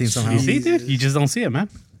national team somehow. You see, dude? You just don't see it, man.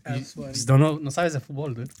 That's funny. Just don't know. No sabes de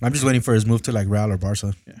fútbol, dude. I'm just waiting for his move to like Real or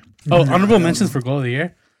Barca. Oh, honorable mentions for goal of the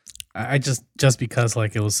year. I just because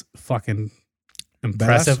like it was fucking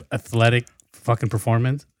impressive, athletic fucking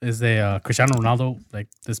performance is the Cristiano Ronaldo like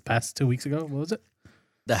this past 2 weeks ago. What was it?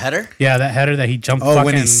 The header. Yeah, that header that he jumped. Oh,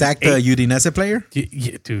 when he fucking sacked the Udinese player?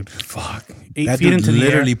 yeah, dude, fuck, 8 That feet dude into the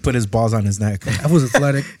literally air, put his balls on his neck. That was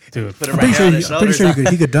athletic. dude. Put him I'm right pretty sure. on his I'm pretty sure shoulders.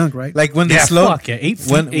 he could dunk, right? Like when they Yeah, slow. fuck yeah, 8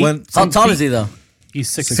 feet. When How tall is he though? He's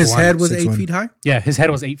 6'1". His head was 6'1". 8 feet high. Yeah, his head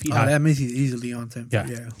was 8 feet Oh, high. that means he's easily on 10 feet. Yeah.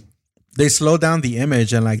 Yeah. they slowed down the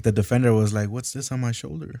image and like the defender was like, "What's this on my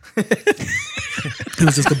shoulder?" It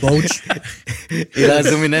was just a bulge. You know,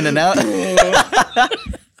 zooming in and out.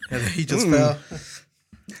 And he just fell.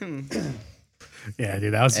 Yeah,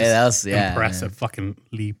 dude, that was just Hey, that was impressive fucking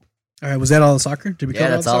leap. All right, was that all the soccer? Did we Yeah,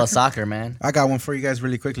 cover that's all the of soccer, man. I got one for you guys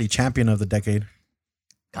really quickly. Champion of the decade.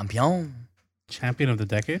 Campeón. Champion of the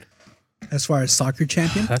decade. As far as soccer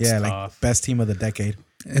champion That's yeah, tough. like best team of the decade.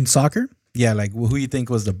 in soccer? Yeah, like who you think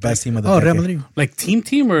was the best team of the Oh, decade? Real Madrid. Like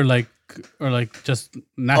team or like just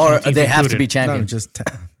national Or teams they have to be included? No, champion. just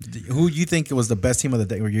who you think was the best team of the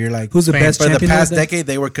decade? Where you're like, Who's the Spain. best for the champion? past of that? decade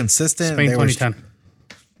they were consistent. Spain they were 2010.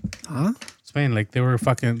 Huh? Spain, like they were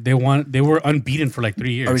fucking. They were unbeaten for like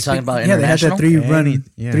 3 years. Are we talking about Yeah, they had international? that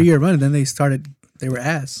Yeah. 3 year run, and then they started. They were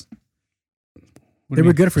ass. What They do you were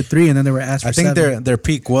mean? good for 3, and then they were ass for I think 7. their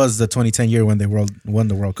peak was the 2010 year when they won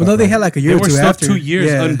the World Cup. Well, no, they right? had like a They year or were two still after. 2 years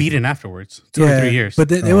yeah. unbeaten afterwards. 2 or 3 years. But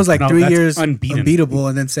then it was like No, 3 that's years unbeaten. unbeatable,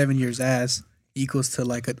 and then 7 years ass equals to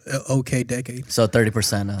like a okay decade. So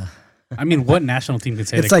 30%. I mean, what national team can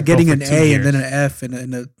say It's they like could go getting for an 2 A years? and then an F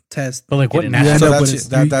in a test. But like what Getting national? end So up that's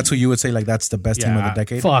with that's who you would say like that's the best team of the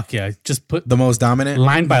decade. Fuck yeah! Just put The most dominant.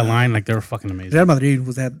 line by line, like they were fucking amazing. Real Madrid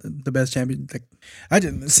was had the best champion. Like, I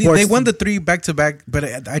just, see Sports they won team. the 3 back to back,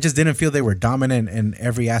 but I just didn't feel they were dominant in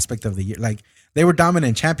every aspect of the year. Like they were dominant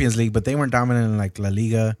in Champions League, but they weren't dominant in like La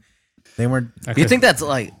Liga. They weren't. You think that's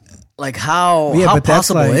like how Yeah, how but that's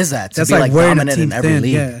possible like- is that to that's be like like wearing a dominant team in every thin,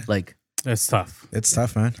 league? yeah. Like It's tough. It's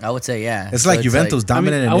tough, man. I would say, yeah. It's So like Juventus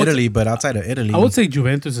dominant I in would- Italy, but outside of Italy, I would say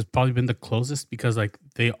Juventus has probably been the closest because like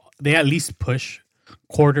they at least push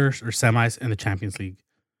quarters or semis in the Champions League,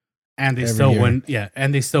 and they Every still year. win. Yeah,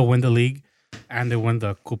 and they still win the league, and they win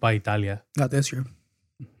the Copa Italia. Not this year.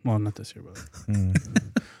 Well, not this year, but Hmm.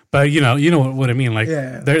 but you know what I mean. Like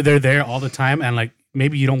Yeah. they're there all the time, and like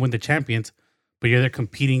maybe you don't win the Champions, but you're there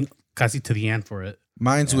competing casi to the end for it.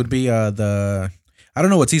 Mine's would be I don't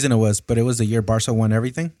know what season it was, but it was the year Barca won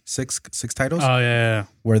everything, six titles, Oh yeah,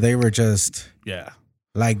 where they were just yeah.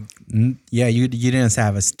 like, you didn't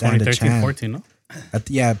have a stand a 2013, chance. 14, no?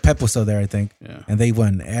 Yeah, Pep was still there, I think, Yeah, and they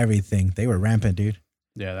won everything. They were rampant, dude.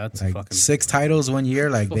 yeah. That's Like fucking 6 titles one year,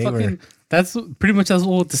 like well, they were. fucking. That's pretty much as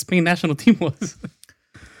old the Spain national team was.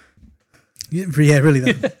 Yeah, really.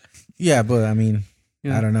 Though. Yeah, but I mean,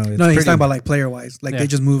 Yeah. I don't know. It's No, he's pretty- talking about like player wise. Like Yeah. they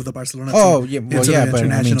just moved the Barcelona. Oh team yeah, well into yeah, the but I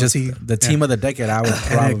mean, international just team. the team of the decade, I would Added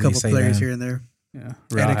a probably couple say players that. here and there. Yeah, Real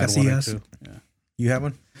Real had one or Casillas. two. Yeah. You have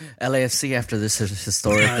one? LAFC after this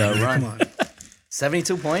historic Come run. on,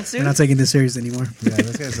 72 points, we're dude? not taking this serious anymore. Yeah,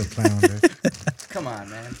 this guy's a clown, dude. Come on,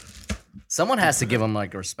 man. Someone has to give him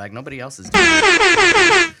like respect. Nobody else is giving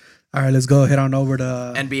him. All right, let's go head on over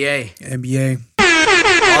to NBA. NBA.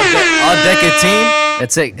 All decade team.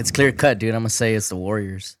 That's it. It's clear cut, dude. I'm gonna say it's the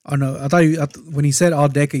Warriors. Oh no, I thought when he said all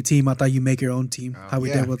decade team, I thought you make your own team. How we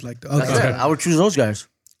yeah. did with like That's okay, it. I would choose those guys.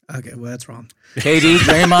 okay, well that's wrong. KD,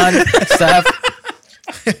 Draymond, Steph,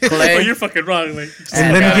 Clay. Oh, you're fucking wrong. Like,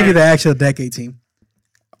 And, Let me give you the actual decade team.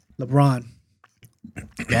 LeBron.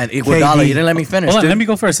 Man, Iguodala. KD. You didn't let me finish, hold on, dude. let me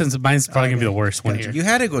go first since mine's probably gonna be the worst one here. You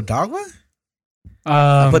had Iguodala?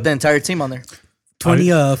 Put the entire team on there.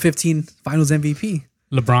 2015 Finals MVP.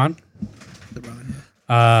 LeBron, LeBron.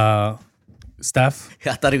 Yeah. Steph,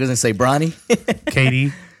 I thought he was gonna say Bronny.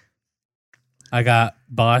 KD. I got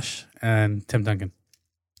Bosch and Tim Duncan.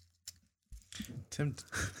 Tim.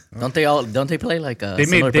 Don't they play like They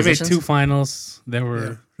similar made positions? 2 finals. They Yeah,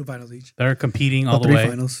 were 2 finals each. they're competing all Oh, the 3 way.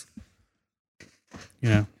 finals. You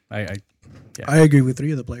know, I I agree with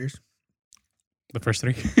 3 of the players. the first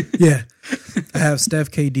 3. Yeah. I have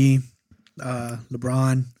Steph, KD,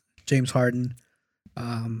 LeBron, James Harden,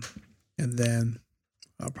 and then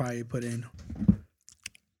I'll probably put in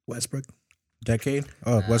Westbrook. Decade?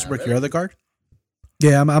 Oh, Westbrook, your other guard?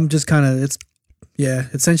 Yeah, I'm just kind of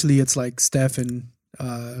essentially it's like Steph and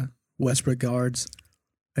Westbrook guards,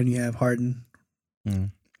 and you have Harden, Hmm.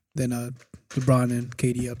 then LeBron and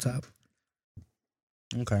KD up top.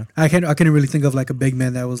 Okay. I can't really think of like a big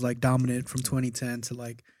man that was like dominant from 2010 to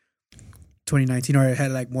like 2019, or it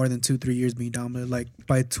had like more than 2-3 years being dominant. Like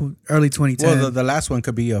by early 2010, Well, the last one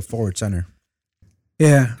could be a forward center.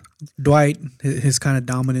 yeah, Dwight, his kind of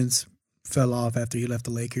dominance fell off after he left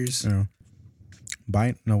the Lakers. You know.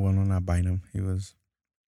 No, not Bynum. He was.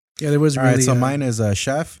 Yeah, there was All really right, so mine is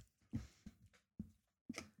Chef.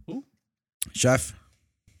 Who? Chef.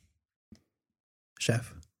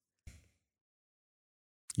 Chef.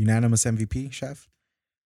 Unanimous MVP, Chef.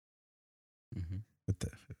 Mhm. With the,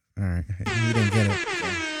 all right, you didn't get it.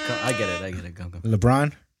 I get it. Go.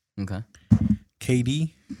 LeBron, Okay.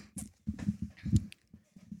 KD.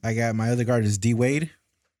 I got my other guard is D Wade,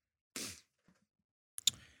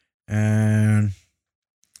 and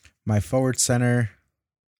my forward center.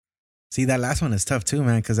 See, that last one is tough too,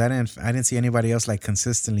 man, because I didn't see anybody else like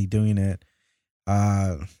consistently doing it,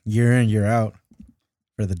 year in year out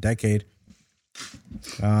for the decade.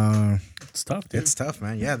 It's tough, dude. It's tough,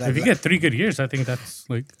 man. Yeah, If you get 3 good years, I think that's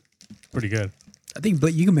like pretty good. I think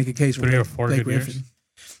you can make a case for 3 or 4 Blake good years. Griffin.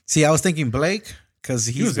 See, I was thinking Blake because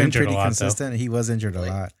he's was been injured pretty a lot, consistent. He was injured a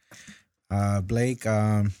lot. Blake,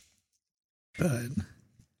 But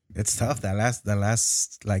it's tough. That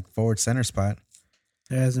last like forward center spot.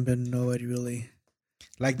 there hasn't been nobody really.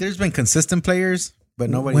 Like, there's been consistent players, but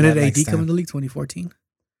nobody. When did that, AD like, come in the league? 2014,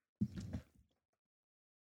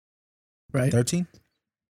 right? 13?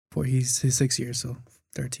 He's 6 years, so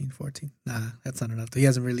 13, 14. Nah, that's not enough. He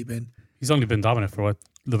hasn't really been He's only been dominant for what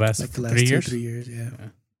the last, like the last 3 years. 3 years. Yeah,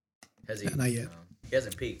 Has he? Not yet. He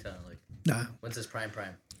hasn't peaked, huh? Like, nah. when's his prime?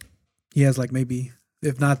 He has like maybe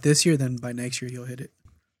if not this year, then by next year he'll hit it.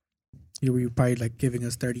 You're probably like giving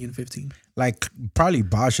us 30 and 15. Like, probably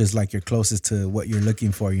Bosch is like your closest to what you're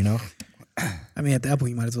looking for. You know, I mean, at that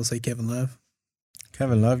point, you might as well say Kevin Love.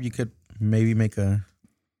 Kevin Love, you could maybe make an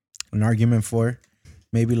argument for.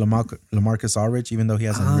 Maybe LaMarcus Aldridge, even though he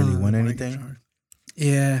hasn't really won Marcus anything. Smart.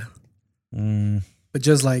 Yeah, but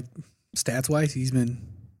just like stats wise, he's been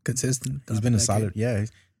consistent. He's been a solid, yeah.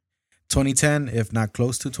 2010, if not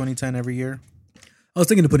close to 2010 every year. I was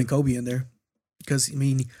thinking of putting Kobe in there because, I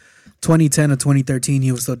mean, 2010 or 2013,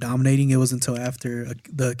 he was still dominating. It wasn't until after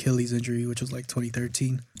the Achilles injury, which was like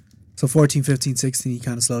 2013. So 14, 15, 16, he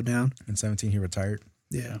kind of slowed down. In 17, he retired.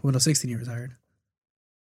 Yeah. Well, no, 16, he retired.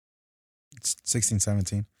 It's 16,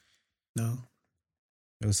 17. No,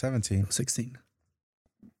 It was 17 16.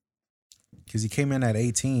 because he came in at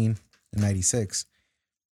 18 in 96.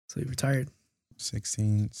 So he retired.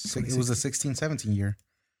 16. It was a 16, 17 year.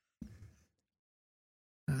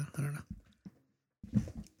 I don't know.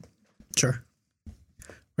 Sure.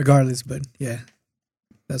 Regardless, but yeah,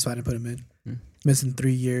 that's why I didn't put him in. Missing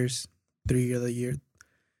 3 years, 3 other year.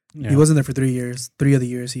 Yeah. He wasn't there for 3 years. 3 other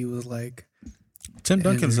years he was like. Tim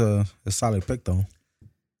Duncan's a solid pick though.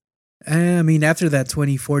 I mean, after that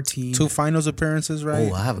 2014. 2 finals appearances, right?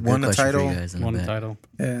 Oh, I have a good Won a question title. for you guys in a Won the bit. title.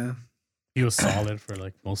 Yeah. He was solid for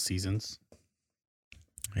like most seasons.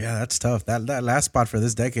 Yeah, that's tough. That last spot for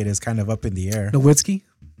this decade is kind of up in the air. Nowitzki.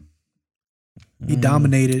 He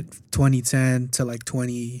dominated 2010 to like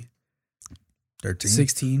 2016.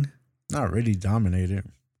 13. Not really dominated.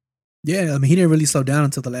 Yeah, I mean, he didn't really slow down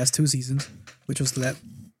until the last 2 seasons, which was that.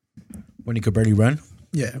 When he could barely run.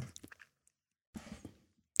 Yeah.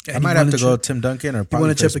 I might have to go Tim Duncan or He probably won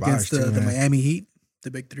a chip Chris against Bosh, too, the man. Miami Heat, the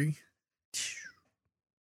big 3.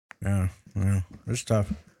 Yeah, it's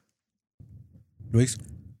tough. Luis?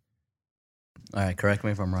 All right, correct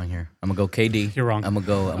me if I'm wrong here. I'm gonna go KD. You're wrong. I'm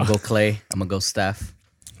gonna go Clay. I'm gonna go Steph,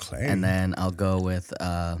 Clay. and then I'll go with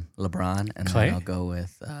LeBron, and Clay? then I'll go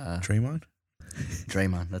with Draymond?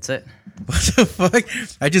 Draymond. That's it. What the fuck?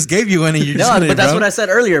 I just gave you one and you just No, said but it, that's bro. what I said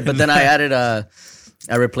earlier. But then I added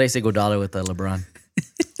I replaced Iguodala with LeBron.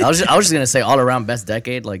 I was just gonna say all around best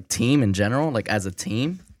decade, like team in general, like as a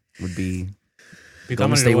team would be. He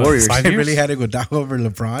Golden dominated State what, Warriors. 5 I years? really had to go down over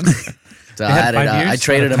LeBron. So They I had added. 5 years I at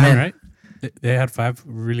traded the him time, in. right? They had 5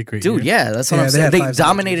 really great Dude, years. yeah, that's what Yeah, I'm they saying. had They 5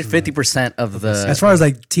 dominated 50% of the. As far as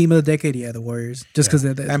like team of the decade, yeah, the Warriors. Just because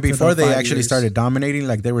And before they actually started dominating,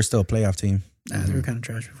 like they were still a playoff team. they were kind of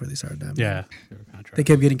trash before they started dominating. Yeah. They were kinda They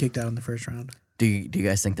kept getting kicked out in the first round. do you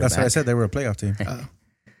guys think they're That's back? what I said. They were a playoff team.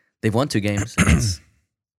 They've won 2 games. against-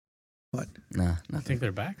 What? Nah, I nothing. think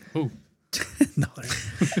they're back. Who? No. All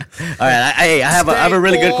right, I have a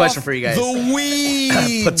really good question for you guys. The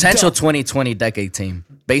weed. Potential 2020 decade team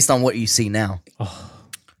based on what you see now.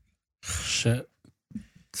 Shit.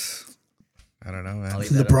 I don't know, man.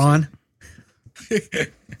 LeBron.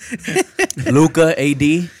 Luca,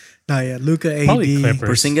 AD, No, yeah, Luca, AD. Probably Clippers.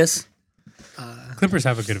 Porzingis. Clippers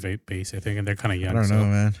have a good base, I think, and they're kind of young. I don't know,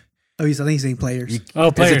 man. Oh, I think he's saying players. Oh,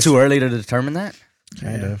 Is players. it too early to determine that?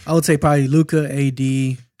 Kind of. I would say probably Luca,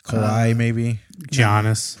 AD, Kawhi, maybe.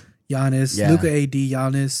 Giannis. Giannis. Yeah. Luca, AD,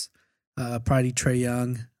 Giannis. Probably Trae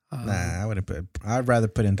Young. Nah, I wouldn't put. I'd rather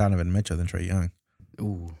put in Donovan Mitchell than Trae Young.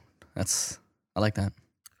 Ooh, I like that.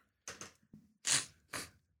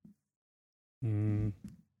 Mm.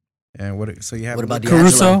 And what? So you have What about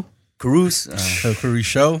Caruso. Caruso?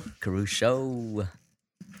 Caruso? Caruso.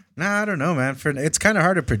 Nah, I don't know, man. It's kind of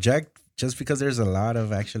hard to project just because there's a lot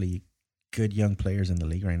of actually good young players in the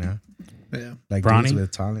league right now. Yeah. Like Bronny? dudes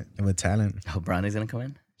with talent. Oh, Bronny's gonna come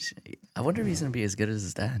in. Shit. I wonder if he's gonna be as good as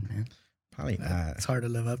his dad, man. Probably not. It's hard to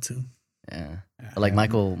live up to. Yeah, I like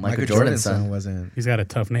Michael Jordan's Jordan's son son. wasn't. He's got a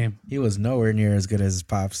tough name. He was nowhere near as good as his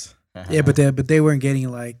pops. Yeah, but they weren't getting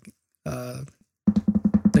like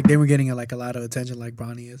they weren't getting like a lot of attention like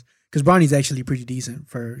Bronny is, because Bronny's actually pretty decent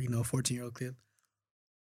for 14-year-old kid.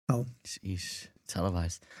 Oh, Sheesh.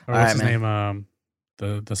 Televised. Or All what's right, his man.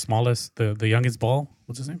 name? The smallest, the youngest ball.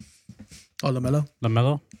 What's his name? LaMelo.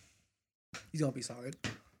 LaMelo. He's gonna be solid.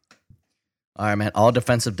 All right, man. All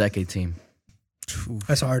defensive decade team.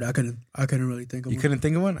 That's hard. I couldn't really think of You one. couldn't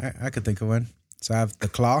think of one? I could think of one. So I have the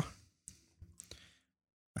Claw.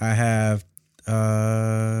 I have.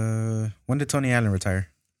 When did Tony Allen retire?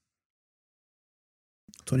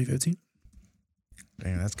 2015.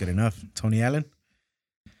 Damn, that's good enough. Tony Allen.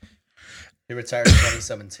 He retired in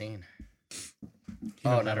 2017.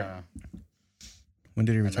 Oh, no. When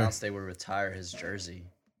did he retire? Announced they would retire his jersey.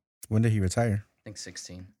 When did he retire? I think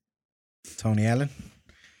 16. Tony Allen.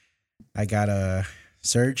 I got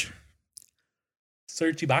Serge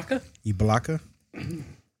Serge Ibaka. Ibaka.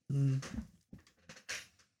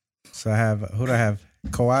 So I have, who do I have?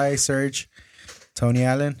 Kawhi, Serge, Tony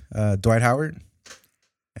Allen, Dwight Howard,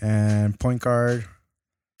 and point guard.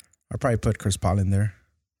 I'll probably put Chris Paul in there.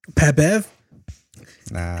 Pat Bev.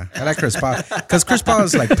 Nah, I like Chris Paul because Chris Paul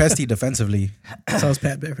is like pesty defensively. So is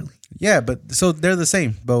Pat Beverly. Yeah, but so they're the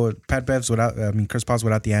same. But Pat Bev's without, Chris Paul's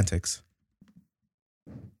without the antics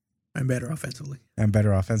And better offensively, and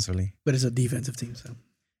better offensively. but it's a defensive team. So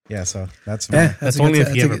Yeah, so that's yeah, That's a only good-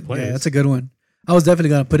 if he a ever good- plays. Yeah, that's a good one. I was definitely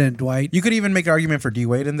gonna put in Dwight. You could even make an argument for D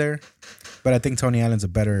Wade in there, but I think Tony Allen's a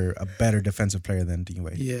better defensive player than D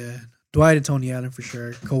Wade. Yeah, Dwight and Tony Allen for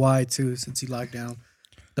sure. Kawhi too, since he locked down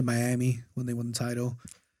the Miami when they won the title.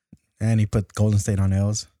 And he put Golden State on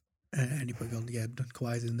L's. And he put Golden. Yeah,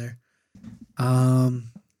 Kawhi's in there.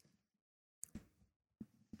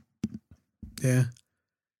 Yeah,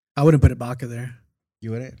 I wouldn't put Ibaka there.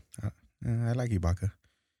 You would it? I like Ibaka.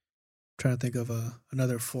 Trying to think of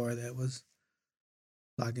another 4 that was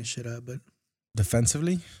locking shit up, but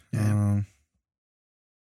Defensively, Yeah.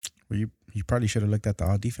 well, you probably should have looked at the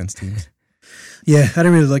all defense teams. yeah, I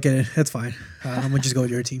didn't really look at it. That's fine. I'm gonna just go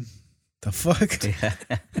with your team. The fuck? Yeah.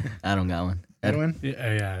 I don't got one. Edwin?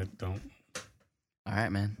 Yeah, I don't. All right,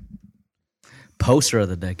 man. Poster of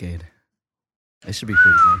the decade. It should be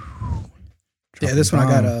pretty good. Yeah, this one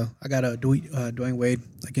Dropping I got a Dwayne Wade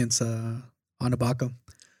against on Ibaka.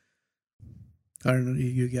 I don't know.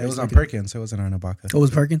 You guys. It was on look at- Perkins. It wasn't on Ibaka. Oh, it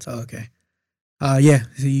was Perkins? Oh, okay. Yeah,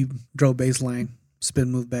 he drove baseline, spin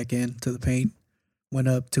move back in to the paint, went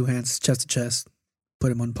up 2 hands, chest to chest,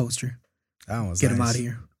 put him on poster, That was get him nice. out of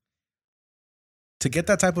here. To get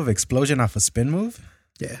that type of explosion off a spin move,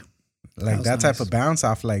 Yeah. like was that type nice. of bounce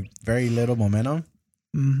off like very little momentum,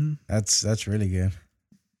 Mm-hmm. that's really good.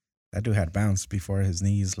 That dude had bounce before his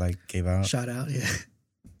knees like gave out. Shot out. Yeah.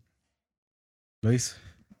 Luis,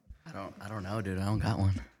 I don't know, dude. I don't got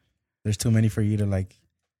one. there's too many for you to like.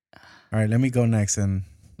 All right, let me go next, and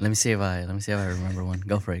Let me see if I remember one.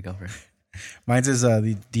 Go for it. mine's is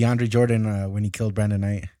the DeAndre Jordan when he killed Brandon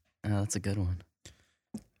Knight. Oh, that's a good one.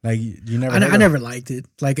 Like you never. I heard of- never liked it.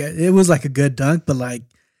 Like, it was like a good dunk, but like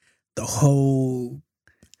the whole.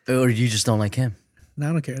 Or you just don't like him. No,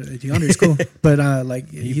 I don't care. DeAndre's cool, but like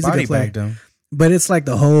He he's a body good player. bagged him. But it's like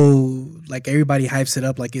the whole, like everybody hypes it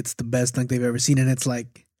up like it's the best dunk they've ever seen, and it's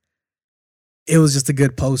like it was just a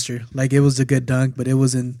good poster. Like it was a good dunk, but it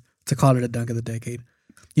wasn't to call it a dunk of the decade.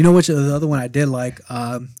 You know which the other one I did like?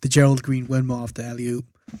 The Gerald Green windmill off the alley oop.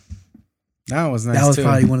 That was nice That was too.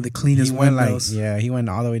 probably one of the He cleanest went like windmills. he went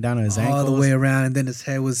all the way down to his all ankles. the way around, and then his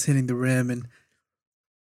head was hitting the rim, and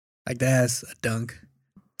like that's a dunk.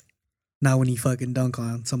 Not when you fucking dunk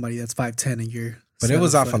on somebody that's 5'10" and you're. But it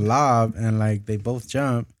was 7 off a foot. lob, and like they both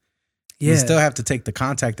jump. Yeah, You still have to take the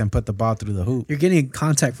contact and put the ball through the hoop. you're getting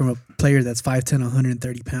contact from a player that's 5'10",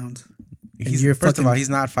 130 pounds. He's you're first of all, fucking- he's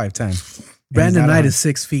not 5'10". Brandon Knight not is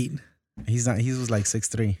 6 feet. He's not. He was like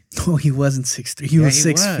 6'3". No, he wasn't 6'3". He was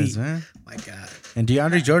 6 feet. man. My God. And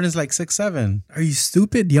DeAndre Jordan's like 6'7". Are you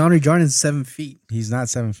stupid? DeAndre Jordan's 7 feet. He's not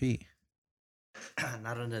 7 feet.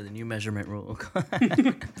 Not under the new measurement rule.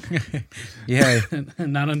 Yeah,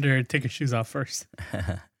 Not under take your shoes off first.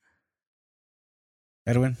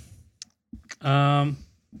 Edwin.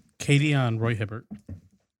 Katie on Roy Hibbert.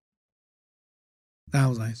 That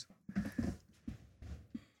was nice.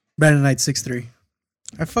 Brandon Knight 6'3".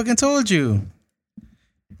 I fucking told you.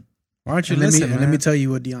 Why aren't you And listening? let me tell you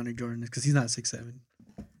what DeAndre Jordan is, because he's not 6'7".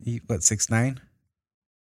 He, what 6'9"?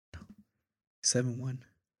 7'1".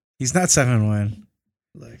 He's not 7'1".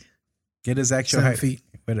 Like Get his actual 7 height feet.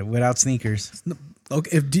 without sneakers.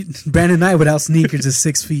 Okay, if Brandon Knight without sneakers is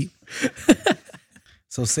 6 feet.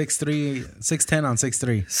 So 6'3", 6'10" on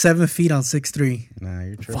 6'3". 7 feet on 6'3". Nah,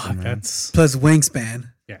 you're tripping, Fuck, man. that's Plus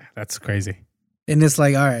wingspan. yeah, that's crazy. And it's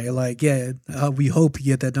like, all right, like, yeah, we hope you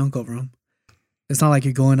get that dunk over him. It's not like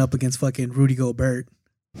you're going up against fucking Rudy Gobert.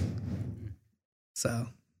 So,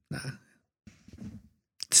 nah.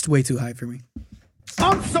 It's way too high for me.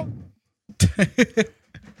 I'm so.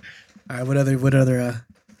 All right, what other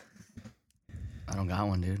I don't got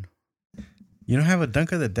one, dude. You don't have a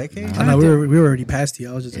dunk of the decade? I know we were already past you.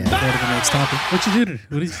 I was just Yeah. going to go to the next topic. What you do?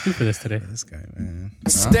 What did you do for this today? This guy, man.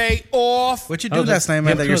 Stay off. What you Oh, do that's- last night,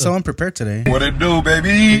 man? yeah, That you're cool. so unprepared today. What it do,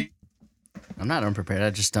 baby? I'm not unprepared.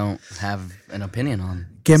 I just don't have an opinion on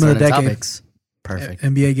Game of the certain decade. topics. Perfect.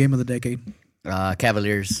 NBA game of the decade.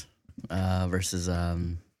 Cavaliers versus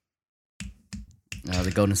the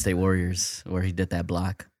Golden State Warriors, where he did that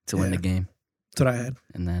block to win Yeah. the game, That's what I had.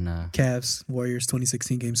 and then Cavs, Warriors,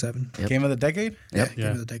 2016 Game 7. Yep. Game of the decade? Yep. Game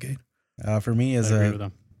Yeah. of the decade. For me, I is agree with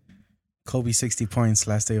them. Kobe 60 points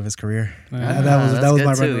last day of his career. that was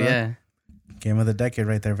my good too. runner-up. Yeah, Game of the decade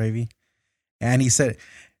right there, baby. And he said,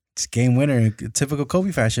 it's game winner, in typical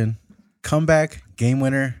Kobe fashion. Comeback, game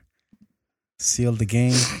winner, sealed the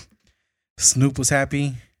game. Snoop was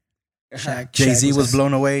happy. Shaq, Jay-Z Shaq was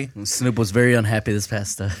blown away. Snoop was very unhappy this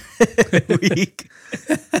past week.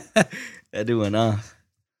 That dude went off.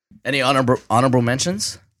 Any honorable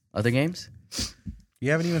mentions? Other games?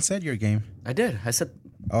 You haven't even said your game. I did. I said,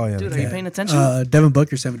 Oh, yeah. dude, are okay. you paying attention? Devin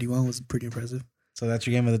Booker 71 was pretty impressive. So that's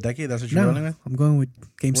your game of the decade? That's what you're rolling with? I'm going with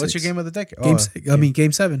Game 6. What's your game of the decade? Game six, I mean,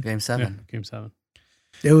 Game 7. Game Yeah, 7. game 7.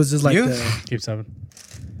 It was just like You? Game 7.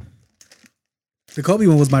 the Kobe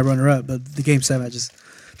one was my runner up, but the Game 7,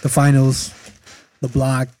 the finals, the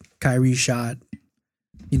block, Kyrie shot,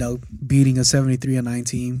 beating a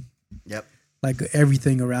 73-19 like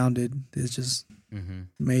everything around it is just Mm-hmm.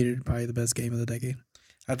 made it probably the best game of the decade.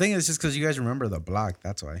 I think it's just because you guys remember the block.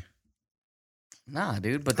 That's why. Nah,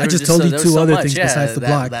 dude. But I just told you two other things besides the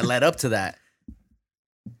block. that led up to that.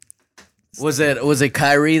 Was it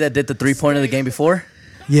Kyrie that did the 3-pointer the game before?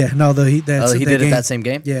 Yeah, no, he He did it that same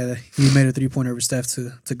game. Yeah, he made a 3-pointer over Steph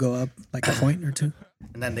to go up like a point or two.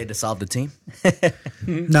 And then they dissolved the team.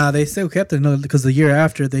 Nah, they still kept it. No, because the year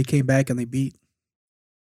after they came back and they beat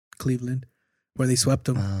Cleveland, where they swept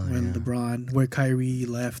them where Kyrie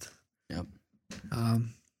left. Yep. But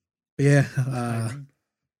yeah,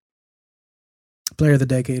 player of the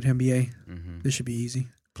decade, NBA. Mm-hmm. This should be easy.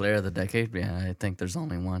 Player of the decade. Yeah, I think there's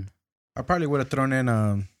only one. I probably would have thrown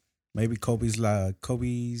in maybe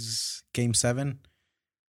Kobe's Game 7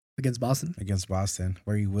 Against Boston. against Boston,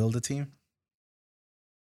 where he willed the team.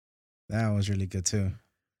 That was really good too,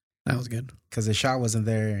 That was good. because the shot wasn't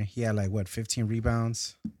there. He had 15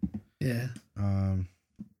 rebounds. Yeah. Um,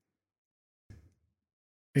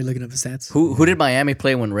 Are you looking up the stats? Who did Miami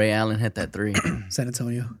play when Ray Allen hit that 3? San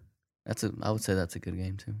Antonio. I would say that's a good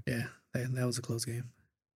game too. Yeah, that was a close game.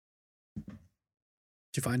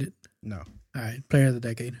 Did you find it? no, All right. Player of the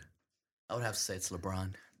decade. I would have to say it's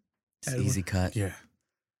LeBron. It's Edwin. easy cut. Yeah.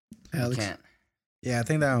 Alex. Can't. yeah, I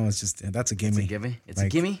think that one was just that's a It's gimme. a gimme. It's a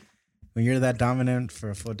Like, gimme. When you're that dominant for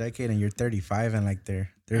a full decade and you're 35 and they're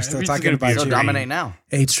still Everything's talking gonna be about So so you. dominate now.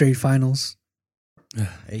 8 straight finals.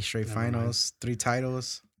 8 straight Never mind. finals, 3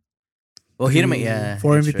 titles, Well, he didn't. Yeah.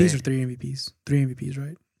 4 that's MVPs or right. 3 MVPs? 3 MVPs,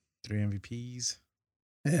 right? 3 MVPs.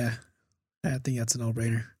 Yeah. I think that's a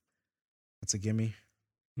no-brainer. That's a gimme.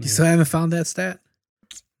 You still haven't found that stat?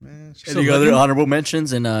 Man, Any other honorable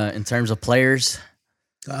mentions in terms of players?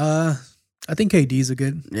 I think KD's a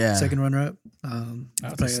good Yeah. second runner-up. I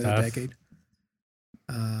would Player say of the Steph. decade.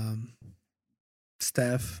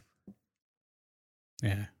 Steph.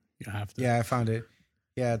 Yeah. You have to. Yeah, I found it.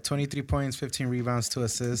 Yeah, 23 points, 15 rebounds, 2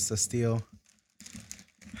 assists, a steal.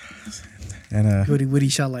 And Woody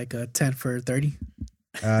shot like 10 for 30.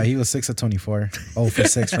 he was 6 of 24. 0 for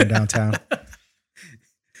 6 from downtown.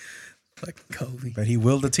 Like Kobe. But he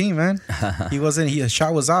willed the team, man. His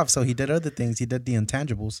shot was off, so he did other things. He did the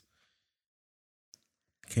intangibles.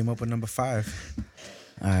 Came up with number 5.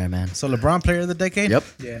 All right, man. So LeBron player of the decade? Yep.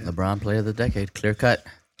 Yeah. LeBron player of the decade. Clear cut.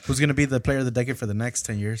 Who's going to be the player of the decade for the next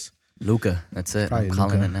 10 years? Luka. That's it. Probably I'm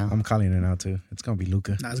calling Luka. it now. I'm calling it now, too. It's going to be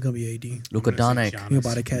Luka. Nah, it's going to be AD. Luka I'm gonna say Doncic. He Giannis.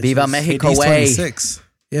 about to catch Viva his- Mexico AD's way. 26.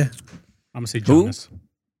 Yeah. I'm gonna say Who? Giannis.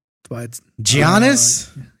 But it's,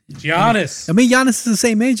 Giannis? Giannis. I mean, Giannis is the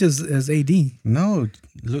same age as AD. No.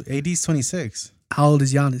 AD's 26. How old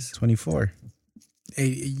is Giannis? 24.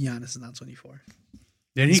 Giannis is not 24.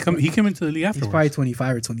 Then he came into the league He's afterwards. probably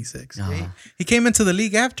 25 or 26. He came into the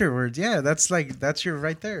league afterwards. Yeah, that's your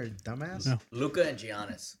right there, dumbass. No. Luka and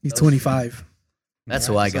Giannis. He's 25. That's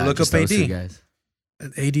who I So got. look Just up those AD. two guys.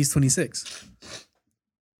 AD's 26.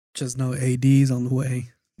 Just know AD's on the way.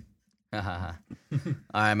 All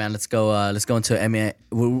right, man. Let's go into MMA.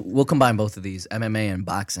 We'll combine both of these, MMA and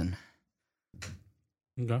boxing.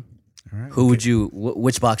 Okay. All right. Who would you?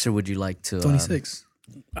 Which boxer would you like to 26.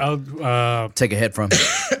 I'll take a hit from?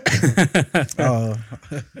 Oh.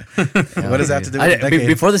 What does that have to do with the decade?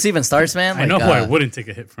 Before this even starts, man? I know like, who I wouldn't take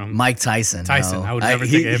a hit from. Mike Tyson. Tyson, no. I would never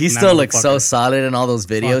he, take a hit he from that still looks so motherfucker. solid in all those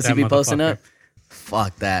videos he that be posting motherfucker. up.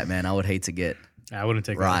 Fuck that, man. I would hate to get. I wouldn't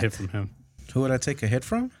take a Right. hit from him. Who would I take a hit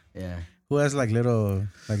from? Yeah. Who has like little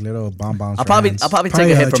bombs? I'll probably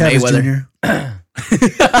take a hit from Chavez Mayweather.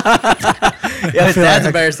 Jr. Yeah, his feel dad's like-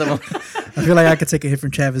 embarrassed him. I feel like I could take a hit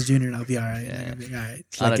from Chavez Jr. and I'll be all right. I'll be all right.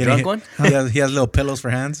 On a getting drunk hit. one? He has little pillows for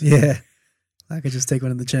hands. Yeah. I could just take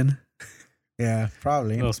one in the chin. Yeah,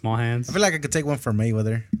 probably. Little small hands. I feel like I could take one for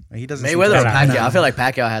Mayweather. He doesn't. seem Mayweather or to- Nah. Pacquiao? I feel like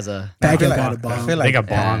Pacquiao has a. I Pacquiao feel like- got a I bomb. feel like They got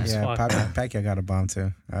bombs. Yeah, Fuck. Pacquiao got a bomb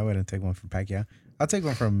too. I wouldn't take one from Pacquiao. I'll take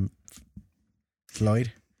one from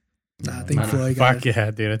Floyd. Nah, I think Nah, Floyd got Fuck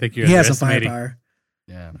yeah, dude. I think you're He has some underestimating. firepower.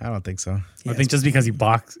 Yeah. I don't think so. I think just because he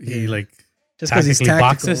he Yeah. like Just because he's tactically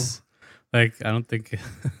tactical. boxes. Like I don't think.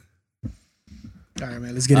 All right,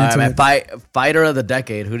 man. Let's get All right, into man. it. Fighter of the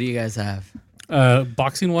decade. Who do you guys have?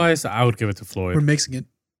 Boxing wise, I would give it to We're Floyd. mixing it.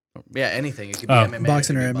 Yeah, anything. It could be Oh. MMA.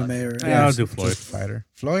 Boxing it or could be MMA or boxing. Yeah, I'll just- do Floyd. just fighter.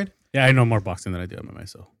 Floyd. Yeah, I know more boxing than I do MMA,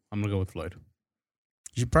 so I'm gonna go with Floyd.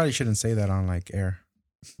 You probably shouldn't say that on like air.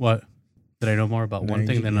 What? Did I know more about one No,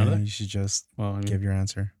 thing you- than yeah, another? You should just Well, I mean, give your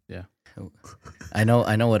answer. I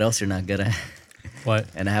know what else you're not good at. what?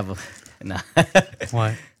 And I have a. Nah.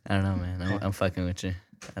 What? I don't know, man. I'm fucking with you.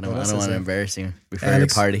 I don't What else want is to there? embarrass you before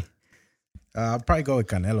Alex? your party. I'll probably go with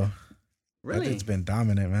Canelo. Really? That dude's been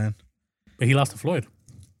dominant, man. But he lost to Floyd.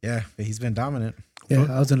 Yeah, but he's been dominant.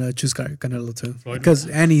 Yeah, I was gonna choose Canelo too Floyd? because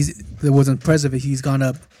it was impressive. He's gone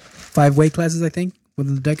up 5 weight classes, I think,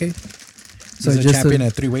 within the decade. So He's a champion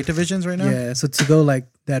at 3 weight divisions right now. yeah, so to go like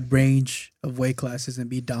that range of weight classes and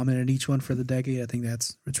be dominant in each one for the decade, I think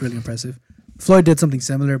it's really impressive. Floyd did something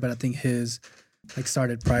similar, but I think his like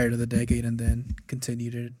started prior to the decade and then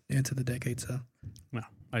continued it into the decade. So No,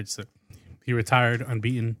 I just he retired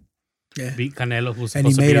unbeaten. yeah, Beat Canelo, who's and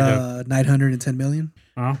he supposed made to be 910 million.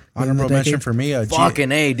 the. Honorable the mention decade. for me,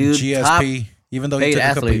 Fucking A, dude. Top GSP. Even though he paid took a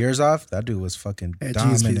couple athlete. years off, that dude was fucking Yeah,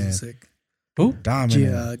 GSP is dominant. sick. Who?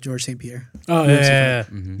 Dominant. George St. Pierre. Oh yeah.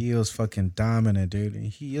 Mhm. He was fucking dominant, dude.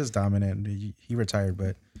 He is dominant. He retired,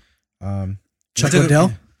 but Chuck he took-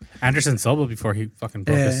 Liddell? Anderson Silva before he fucking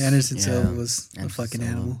broke Yeah, his. Anderson Yeah. Silva was a Anderson fucking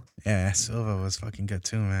Silva. animal. Yeah, Silva was fucking good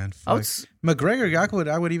too, man. I would Fuck. s- McGregor,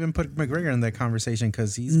 I would even put McGregor in that conversation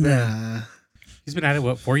because he's been Nah, He's been at it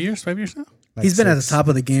what 4 years, 5 years now. like he's been at the 6, top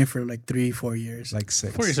of the game for like 3-4 years. like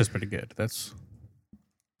 6. 4 years is pretty good. That's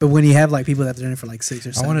But when you have like people that have done it for like 6 or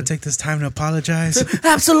I 7, want to take this time to apologize.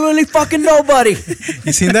 absolutely fucking nobody.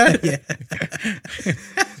 You seen that? yeah,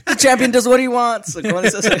 The champion does what he wants. Like, what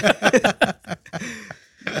is this?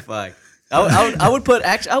 Fuck. I would put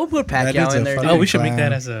Pacquiao dude's in a there. fucking- Dude. oh, we should make clown.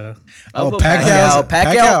 that as a I would Oh, put Pacquiao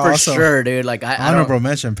Pacquiao for also. sure, dude. Like I Honorable don't.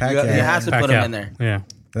 mention, You, Pacquiao. you have to put him Pacquiao. in there. Yeah.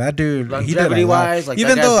 That dude, he did a Longevity lot. wise, like,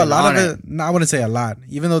 Even that though guy's a been lot on of it, no, I wouldn't say a lot.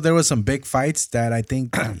 Even though there was some big fights that I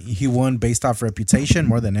think he won based off reputation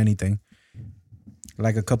more than anything.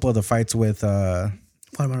 Like a couple of the fights with Juan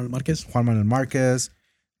Manuel Marquez. Juan Manuel Marquez.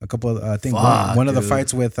 A couple of, I think Fuck, one of the dude.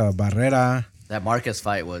 fights with That Barrera. Marquez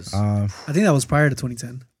fight was I think that was prior to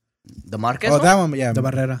 2010. the Marquez. Oh, one? that one, yeah. The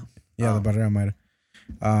Barrera. Yeah, the Barrera might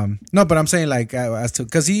have. No, but I'm saying like as to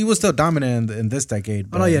because he was still dominant in this decade.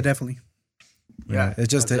 Oh no, yeah, definitely. Yeah, it's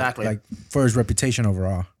just exactly. like for his reputation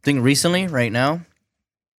overall. Think recently, right now,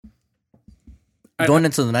 going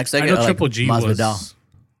into the next I decade, know like Triple G Masvidal.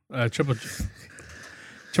 was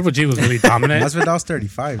Triple G was really dominant. Masvidal's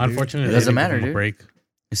 35. Dude. Unfortunately, It they doesn't didn't give matter, him a dude. break.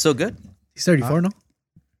 He's still good. He's 34 now.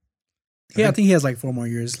 Yeah, I think he has like 4 more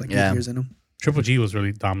years, like Yeah. 8 years in him. Triple G was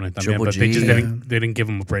really dominant, I mean, Triple but they G, just yeah. didn't give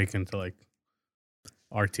him a break into like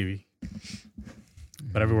RTV.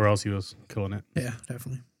 But everywhere else, he was killing it. Yeah,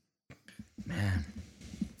 definitely. Man,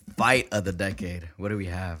 fight of the decade. What do we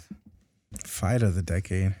have? Fight of the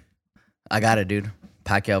decade. I got it, dude.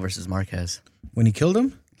 Pacquiao versus Marquez. When he killed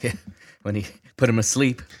him, Yeah, when he put him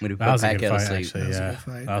asleep. When he put That was a Pacquiao good to fight, sleep. actually. That was a Yeah, good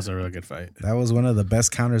fight. that was a really good fight. that was one of the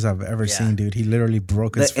best counters I've ever Yeah. seen, dude. He literally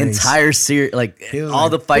broke his The face. entire series, like He was all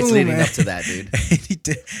like, the fights boom, leading man. up to that,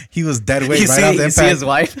 dude. he was dead weight you right off the see impact. his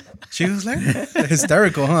wife? She was like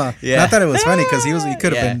hysterical, huh? Yeah. Not that it was funny because he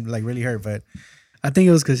could have Yeah. been like really hurt, but I think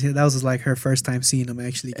it was because that was like her first time seeing him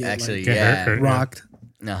actually get Actually, Get yeah. hurt. rocked.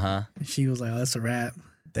 Uh huh. And she was like, "Oh, that's a wrap."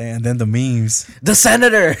 and then the memes. The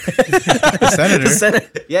senator. Senator? The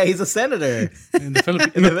senator. Yeah, he's a senator. In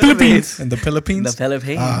the, In the Philippines. In the In Philippines. the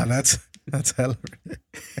Philippines. Ah, that's hella.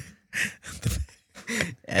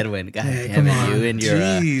 Edwin, God Yeah, damn come it, on. you and your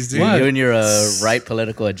Jeez, dude. What? you and your right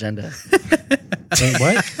political agenda. Wait,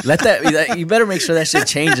 what? Let that. You better make sure that shit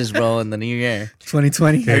changes, bro, in the new year.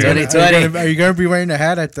 2020. Yeah. Are you 2020. are you gonna be wearing a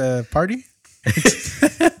hat at the party?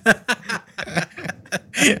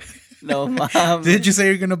 No, mom. Did you say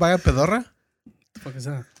you're gonna buy a pedorra? The fuck is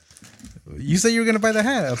that? You said you were gonna buy the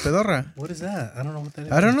hat, a pedorra. What is that? I don't know what that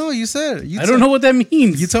is. I don't know. You said. I don't know what that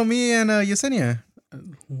means. You told me and Yesenia.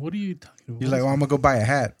 What are you talking about? You're like, well, I'm gonna go buy a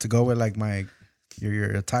hat to go with like my your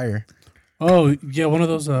attire. Oh yeah, one of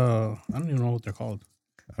those. I don't even know what they're called.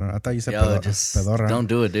 I don't know. I thought you said Yo, pedorra. just pedorra. don't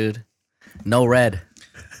do it, dude. No red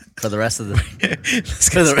for the rest of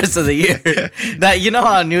the year. That you know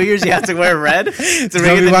how on New Year's you have to wear red to Gonna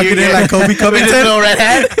make it be the walking new in year. like Kobe With Covington. his little red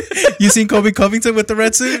hat. You seen Kobe Covington with the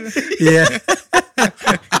red suit? Yeah.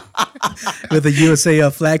 With a USA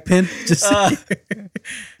flag pin. Just Were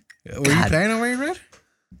you planning on wearing red?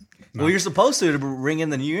 Well, you're supposed to ring in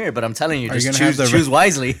the new year, but I'm telling you, Are you just gonna have choose the choose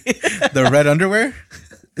wisely. The red underwear?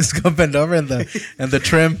 It's gonna bend over and the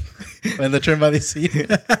trim by the seat.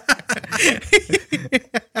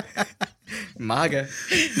 MAGA.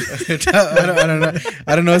 I don't know.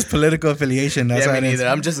 I don't know his political affiliation. That's Yeah, why me I didn't- neither.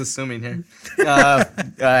 I'm just assuming here. All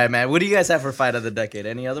right, man. What do you guys have for fight of the decade?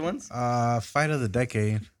 Any other ones? Fight of the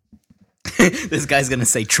decade. This guy's gonna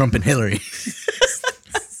say Trump and Hillary.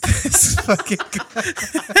 This fucking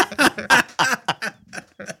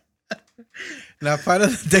now fight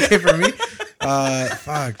of the decade for me.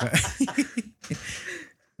 Fuck.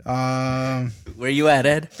 Where you at,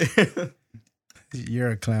 Ed?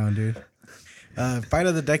 You're a clown, dude. Fight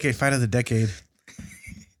of the decade.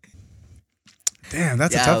 Damn,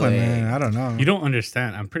 that's Yeah, a tough one, wait. man. I don't know. You don't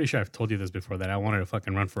understand. I'm pretty sure I've told you this before that I wanted to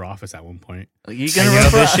fucking run for office at one point. You And gonna you know run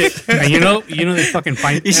for this shit. And you know they fucking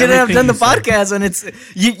find. You shouldn't have everything done the you say. podcast when it's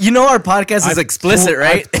you know our podcast is explicit,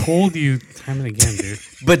 right? I've told you time and again, dude.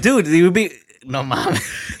 But dude, you would be no mom.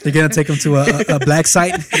 They're gonna take him to a black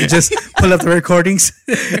site and just pull up the recordings.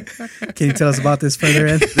 Can you tell us about this further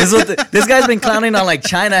in? This guy's been clowning on like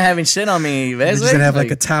China having shit on me. We're just gonna have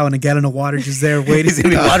like a towel and a gallon of water just there waiting. he's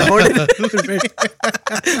gonna be waterboarded.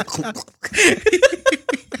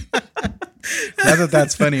 Not that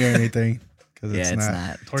that's funny or anything. Because Yeah, it's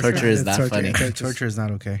not. Torture? Torture is It's not torture. funny. Torture is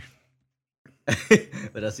not okay.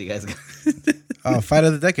 What else you guys got? Fight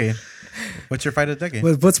of the decade. What's your fight of the decade?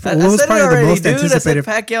 What was I probably said it the already, most dude. I said anticipated?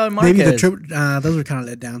 Pacquiao and Marquez. Maybe the triple. Those were kind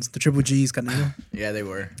of letdowns. The Triple G's, Canelo. Yeah, they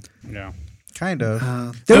were. Yeah. Kind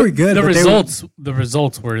of. They were good. The but they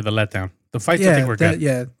results were the letdown. The fights I yeah, think were good.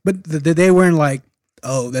 yeah, but they weren't like,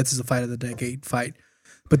 oh, this is a fight of the decade fight.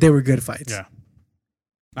 But they were good fights. Yeah.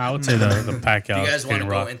 I would say the Pacquiao. Do you guys want to Kaden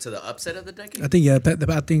go Rock. into the upset of the decade? I think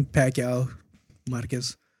I think Pacquiao,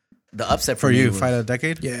 Marquez. The upset For me you, was- fight of the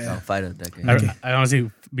decade? Yeah. Oh, fight of the decade. I honestly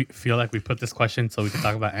feel like we put this question so we can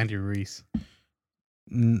talk about Andy Ruiz.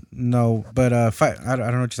 No, but fight. I don't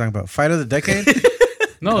know what you're talking about. Fight of the decade?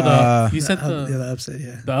 No, you said The upset,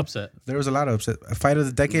 yeah. the upset. There was a lot of upset. A fight of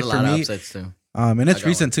the decade There's a for lot of me. upsets too. And it's I got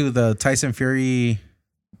recent too. The Tyson Fury.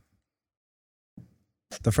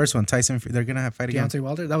 The first one, Tyson. They're gonna have fight again. Deontay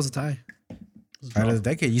Wilder, that was a tie. Fight of the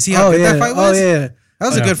decade. You see how good that fight was? Oh yeah. That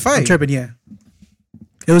was a Yeah. good I'm fight. tripping, yeah.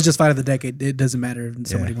 It was just fight of the decade. It doesn't matter if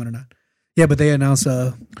somebody won or not. Yeah, but they announced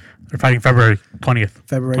They're fighting February 20th.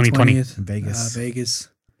 February 2020. 20th. Vegas. Vegas.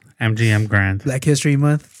 MGM Grand. Black History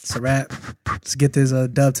Month. It's a wrap. Let's get this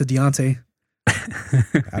dub to Deontay.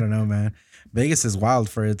 I don't know, man. Vegas is wild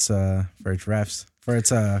for its refs. For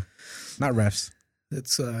its not refs.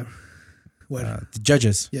 It's what? The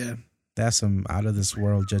judges. Yeah. They have some out of this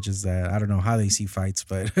world judges that I don't know how they see fights,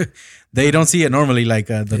 but they don't see it normally like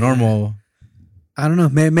the normal. I don't know.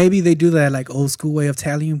 Maybe they do that like old school way of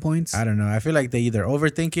tallying points. I don't know. I feel like they either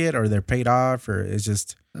overthink it or they're paid off or it's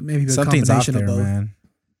just Maybe a something's off combination there, of both. man.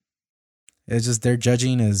 It's just their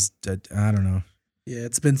judging is I don't know. Yeah,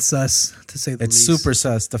 it's been sus to say the It's least. super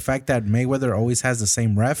sus. The fact that Mayweather always has the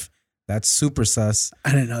same ref, that's super sus.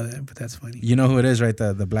 I didn't know that, but that's funny. You know who it is, right?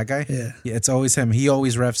 The black guy? Yeah. Yeah, it's always him. He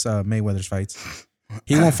always refs Mayweather's fights.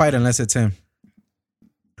 He won't fight unless it's him.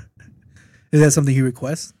 Is that something he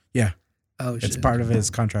requests? Yeah. Oh shit. It's part of his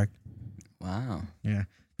contract. Wow. Yeah.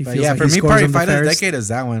 He But feels yeah, like for he me, scores probably on the fight of the first. decade is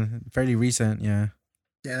that one. Fairly recent, yeah.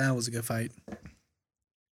 Yeah, that was a good fight.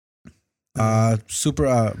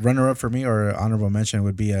 Super runner up for me or honorable mention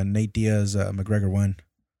would be Nate Diaz McGregor 1.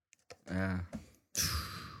 Yeah.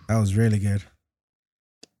 That was really good.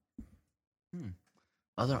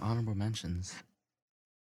 Other honorable mentions.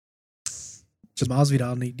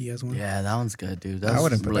 Masvidal, Nate Diaz one. Yeah, that one's good, dude. I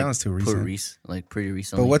wouldn't put that one's too recent. Pretty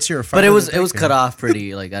recently. But what's your fight? But it of was the it was decade? cut off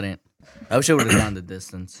pretty. Like I wish I would have gone the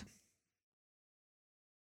distance.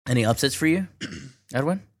 Any upsets for you,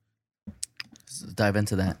 Edwin? Let's dive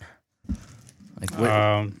into that. Like what?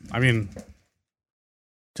 I mean,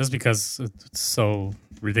 just because it's so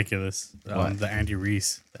ridiculous, What? the Andy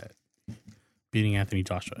Ruiz that beating Anthony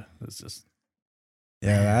Joshua is just.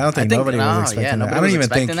 Yeah, I don't think, I think- nobody no, was yeah, expecting that. nobody I don't was even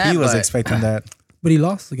think expecting he that, was but- expecting that. But he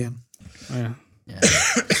lost again. Yeah. Yeah.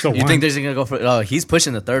 Still You won. think they're gonna go for? Oh, he's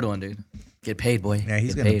pushing the third one, dude. Get paid, boy. Yeah,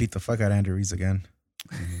 he's Get gonna paid. beat the fuck out of Andrew Ruiz again.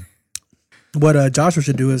 What Joshua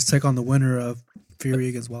should do is take on the winner of Fury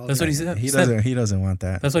against Wilder. That's what he said. He doesn't want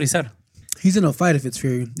that. That's what he said. He's in a fight if it's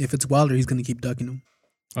Fury. If it's Wilder, he's going to keep ducking him.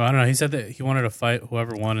 Oh, I don't know. He said that he wanted to fight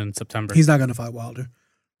whoever won in September. He's not going to fight Wilder.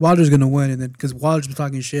 Wilder's going to win, and then because Wilder's been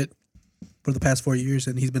talking shit for the past 4 years,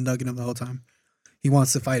 and he's been ducking him the whole time. He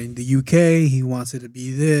wants to fight in the UK. He wants it to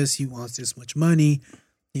be this. He wants this much money.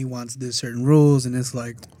 He wants this certain rules, and it's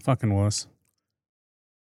like, Fucking was.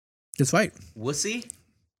 just fight. Wussy.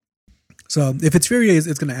 So if it's Fury, it's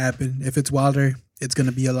going to happen. If it's Wilder, it's going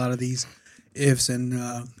to be a lot of these ifs, and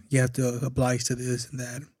you have to oblige to this and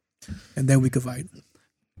that, and then we could fight.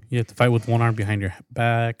 You have to fight with one arm behind your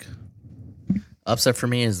back. Upset for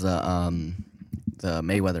me is the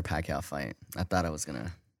Mayweather Pacquiao fight. I thought that was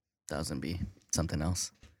gonna be something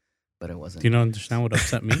else, but it wasn't. Do you understand what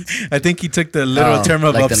upset means? I think he took the literal Oh, term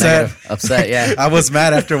of like the upset. negative upset, yeah. I was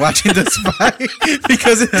mad after watching this fight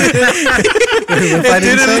because it didn't. What fight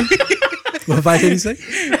did he say? What fight did he say?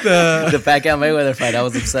 The Pacquiao Mayweather fight. I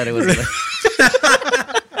was upset. It was.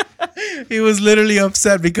 He was literally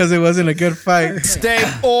upset because it wasn't a good fight. Stay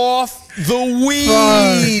off the Fuck,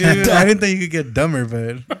 weed. dude. I didn't think you could get dumber,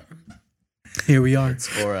 but Here we are. It's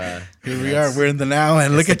for Here we are. We're in the now,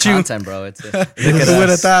 and look the at you. content, bro. It's look at Who would have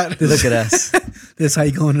us. thought? Look at us. This how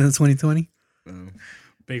you going into 2020?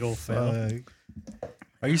 Big old fail.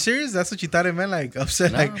 Are you serious? That's what you thought it meant? Like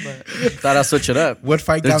upset? No, like but thought I'll switch it up. what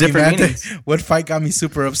fight There's got me different mad? meanings. What fight got me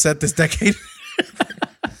super upset this decade?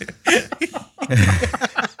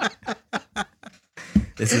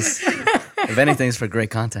 This is, if anything, it's for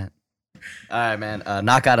great content. All right, man.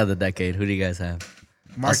 Knockout of the decade. Who do you guys have?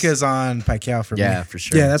 Marquez on Pacquiao for Yeah, me. for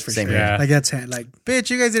sure. Yeah, that's for Same sure. here. Yeah. Like that's like. Bitch,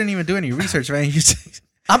 you guys didn't even do any research, man. You just,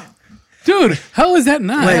 Dude, how is that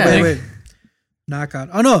not? Wait, Yeah. wait, wait. Knockout.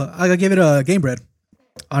 Oh no, I gotta give it a Game Bread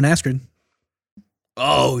on Askren.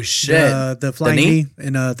 Oh shit! The flying knee? knee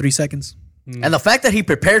in 3 seconds. And the fact that he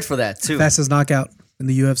prepared for that too. Fastest knockout in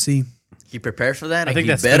the UFC. He prepared for that. I And think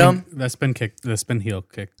he that bit him. spin kick, the spin heel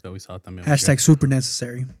kick that we saw at the middle. Hashtag super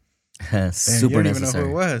necessary. damn, you Super don't even know who necessary.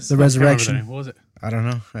 it was. The What resurrection. was it? I don't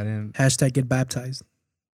know. I didn't. Hashtag get baptized.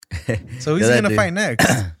 So who's Yeah, that he gonna dude. fight next?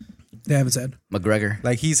 They haven't said. McGregor.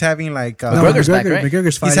 Like he's having like No, McGregor's back, right?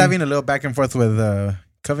 McGregor's fighting. he's having a little back and forth with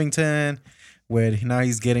Covington. With now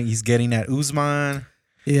he's getting at Usman.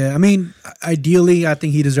 Yeah, I mean, ideally, I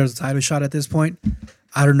think he deserves a title shot at this point.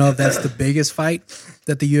 I don't know if that's the biggest fight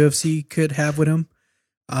that the UFC could have with him.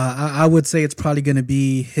 I would say it's probably going to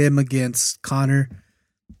be him against Conor,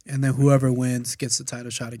 and then whoever wins gets the title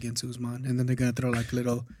shot against Usman, and then they're going to throw like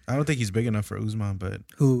little I don't think he's big enough for Usman, but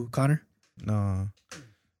who Conor. no.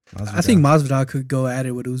 I think Masvidal could go at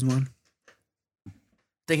it with Usman, I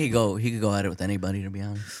think he could go at it with anybody, to be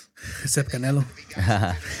honest. except Canelo.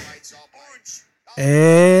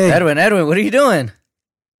 Hey, Edwin, what are you doing?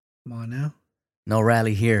 come on now. No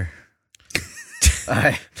rally here. All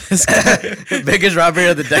right. Biggest robbery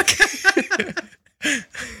of the decade.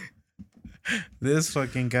 this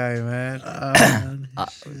fucking guy, man.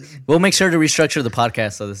 We'll make sure to restructure the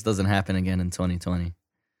podcast so this doesn't happen again in 2020.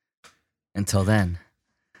 Until then,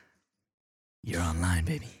 you're online,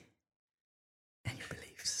 baby. And your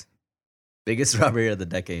beliefs. Biggest robbery of the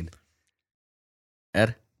decade.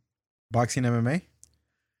 Ed? Boxing MMA.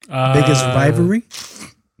 Biggest rivalry.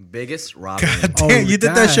 Biggest robbery. God damn, you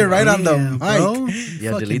did that shit right on the damn, mic. bro.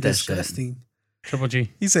 Yeah, Fucking delete that shit. disgusting. Triple G.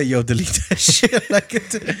 He said, "Yo, delete that shit." Like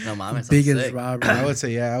it. No, mom, it's Biggest sick. robbery. I would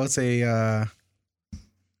say,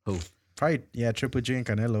 Who? probably, yeah, Triple G and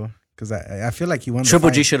Canelo, because I feel like he won. Triple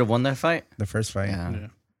the G fight, should have won that fight. the first fight. Yeah. Yeah.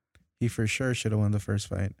 He for sure should have won the first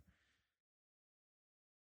fight.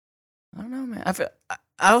 I don't know, man.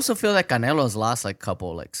 I also feel like Canelo's lost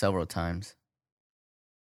several times.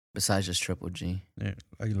 Besides just Triple G. Yeah,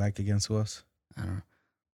 like against who else? I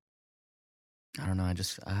don't know.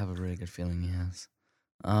 I have a really good feeling he has.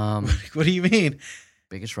 What do you mean?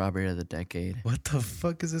 Biggest robbery of the decade. What the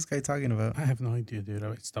fuck is this guy talking about? I have no idea, dude.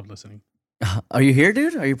 I stopped listening. Are you here,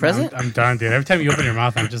 dude? Are you present? I'm done, dude. Every time you open your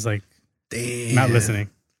mouth, I'm just like Damn. not listening.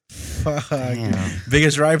 Fuck. Damn.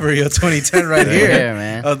 Biggest rivalry of 2010 right Yeah, here.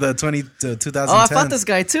 man. Of the 2010. Oh, I fought this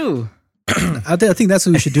guy too. I think that's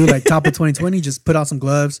what we should do. Like top of 2020, just put on some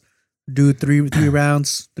gloves, do three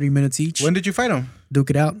rounds, 3 minutes each, When did you fight him?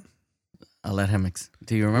 duke it out. I'll let him.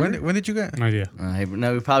 Do you remember? When did you get? No idea.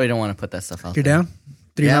 No, we probably don't want to put that stuff out. You're there. down.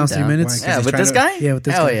 3 Yeah, I'm rounds, 3 down. minutes. Why? Yeah, he's with trying this to- guy? Yeah, with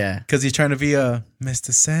this Hell guy. yeah. Because he's trying to be a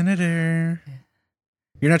Mr. Senator.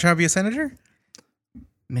 You're not trying to be a senator?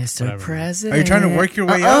 Mr. Whatever. President. Are you trying to work your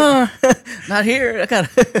way up? Not here. I got.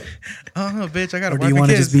 Oh, bitch, I got to Or do wipe you my want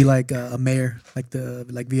to kids. just be like a mayor, like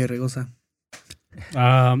Villaraigosa?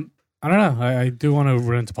 I don't know. I do want to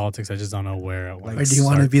run into politics. I just don't know where. I want Like, Or do you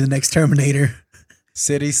want to be the next Terminator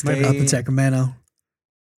City, up in state. Sacramento?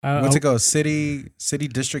 What's it go? City,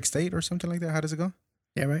 district, state, or something like that? How does it go?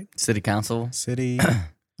 Yeah, right. City Council, City,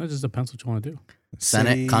 That just depends what you want to do. Senate,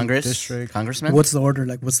 city, Congress, district. Congressman. What's the order?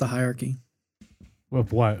 Like, what's the hierarchy?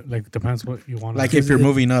 With what? Like depends what you want. Like to if you're it-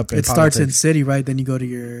 moving up. It starts in city, right? Then you go to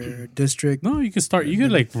your district. No, you could start. You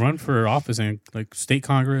could like run for office in like state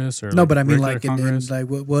Congress or No, like, but I mean, regular like, in Congress. like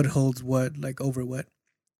what holds what, like over what?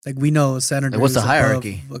 Like we know a senator. Like, what's the is above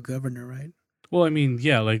hierarchy? A governor, right? Well, I mean,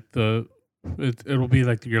 yeah, like it'll be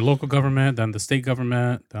like your local government, then the state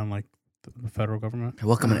government, then like the federal government.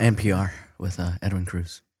 Welcome to NPR with Edwin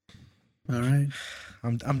Cruz. All right.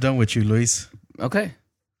 I'm done with you, Luis. Okay,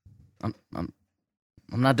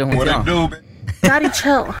 I'm not done with What y'all. it do, baby? Daddy,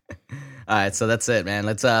 chill. All right, so that's it, man.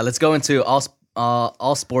 Let's go into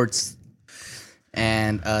all sports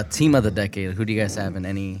and team of the decade. Who do you guys have in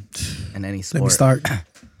any sport? Let me start.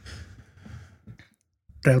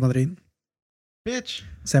 Real Madrid, Bitch.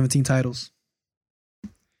 17 titles.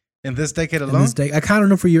 In this decade In alone? this day, I counted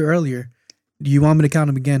them for you earlier. Do you want me to count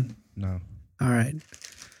them again? No. All right.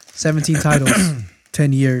 17 titles,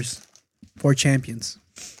 10 years, 4 champions.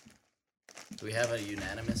 Do we have a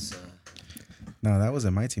unanimous? No, that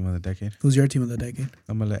wasn't my team of the decade. Who's your team of the decade?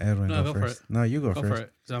 I'm gonna let Edwin No, go go for first. it. No, you go Go first. for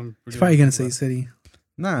it. 'Cause I'm He's really probably gonna looking say for City.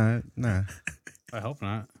 Nah. it. I hope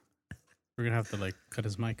not. We're gonna have to like cut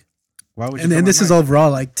his mic. Why would you? And cut then my this is mic?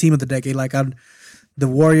 overall like team of the decade. Like the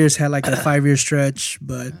Warriors had like a 5-year stretch,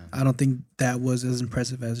 but I don't think that was as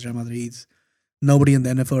impressive as Real Madrid's. Nobody in the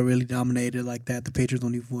NFL really dominated like that. The Patriots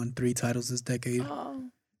only won 3 titles this decade.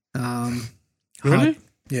 Really?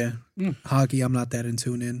 Yeah. Mm. Hockey, I'm not that in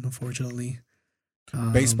tune in, unfortunately.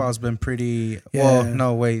 Baseball's been pretty. yeah. Well,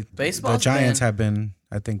 no, wait. Baseball's the Giants been- have been.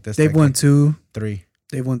 I think this. They've decade, won 2. 3.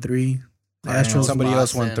 They've won 3. The Cardinals, Astros. Somebody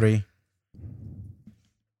else won Boston. 3.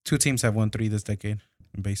 2 teams have won 3 this decade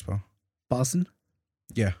in baseball. Boston.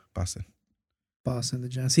 Yeah, Boston. The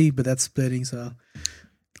Giants. See, but that's splitting. So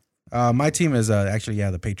My team is actually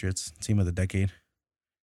the Patriots team of the decade.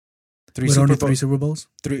 3 with Super only Bowl, 3 Super Bowls.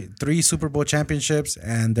 three Super Bowl championships,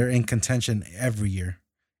 and they're in contention every year.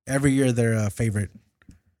 Every year they're a favorite.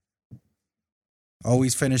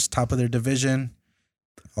 Always finish top of their division.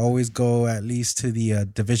 Always go at least to the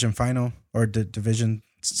division final or division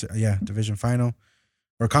final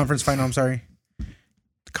or conference final. I'm sorry,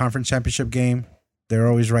 the conference championship game. They're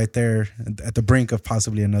always right there at the brink of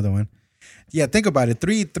possibly another one. Yeah, think about it.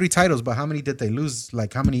 Three titles, but how many did they lose?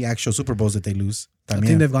 Like how many actual Super Bowls did they lose? I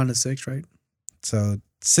think they've gone to 6, right? So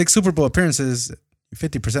 6 Super Bowl appearances,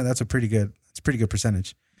 50%. That's a pretty good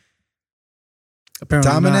percentage.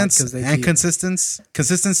 Apparently Dominance not, 'cause they and keep-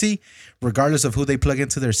 consistency, regardless of who they plug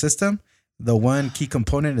into their system. The one key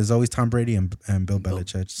component is always Tom Brady and Bill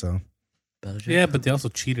Belichick. So Belgium? Yeah, but they also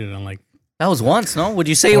cheated on like That was once, no? Would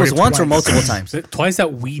you say it was once or twice. multiple times? twice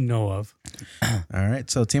that we know of. all right.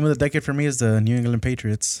 So team of the decade for me is the New England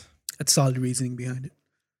Patriots. That's solid reasoning behind it.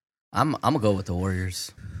 I'm gonna go with the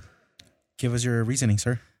Warriors. Give us your reasoning,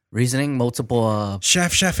 sir. Reasoning, multiple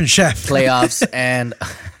Chef. playoffs and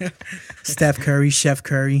Steph Curry, Chef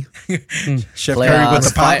Curry. Chef Curry with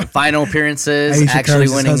the playoffs, pop. final apperances, Aisha actually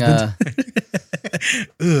Curry's winning. husband.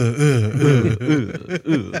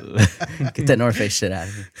 Get that North Face shit out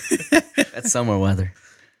of here. That's summer weather.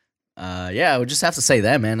 I would just have to say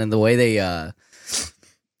that, man. And the way they, I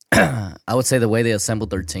would say the way they assembled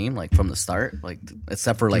their team, like from the start, like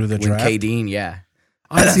except for like Through the when draft? KD, yeah.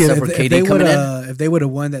 Honestly, Except if, for if KD they coming would if they would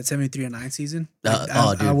have won that 73-9 season, like,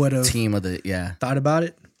 Dude, I would have team of the thought about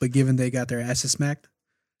it. But given they got their asses smacked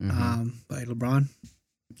Mhm. by LeBron,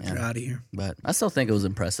 Yeah. they're out of here. But I still think it was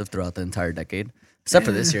impressive throughout the entire decade, except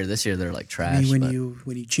for this year. This year they're like I trash. mean, but-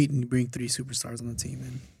 when you cheat and you bring 3 superstars on the team,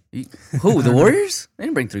 and Who? The Warriors? They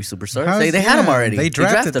didn't bring 3 superstars. How's- They had them yeah, already. They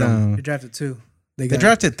drafted them. they drafted 2. They They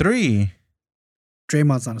drafted 3.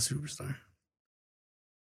 Draymond's not a superstar.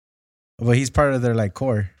 Well, he's part of their like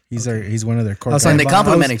core. He's one of their core. I was guys. And they talking about-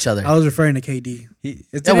 complement I was- each other. I was referring to KD.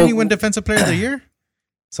 Didn't he win Defensive Player of the Year?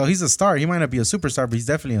 So he's a star. He might not be a superstar, but he's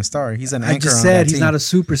definitely a star. He's an I anchor just on said that he's team. not a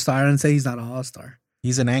superstar. I didn't say he's not an all-star.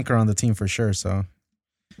 He's an anchor on the team for sure. So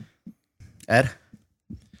Ed?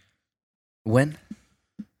 Win?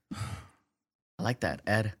 I like that.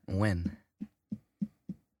 Ed, win.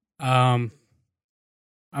 I'm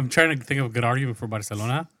trying to think of a good argument for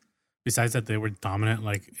Barcelona. Besides that, they were dominant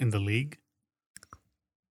like in the league,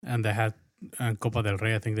 and they had Copa del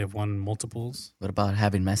Rey. I think they've won multiples. What about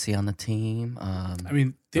having Messi on the team? I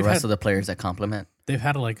mean, The they've rest had of the players that complement. they've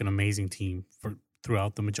had like an amazing team for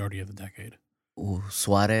throughout the majority of the decade. Ooh,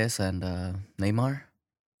 Suarez and Neymar.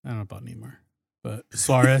 I don't know about Neymar, but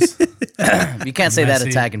Suarez. You can't say that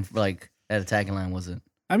Messi. attacking line wasn't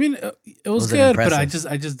I mean, it was Wasn't good, but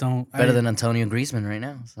impressive. I just don't. better than Antonio Griezmann right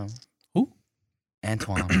now. So Who?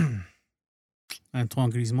 Antoine.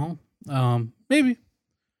 Antoine Griezmann. Maybe.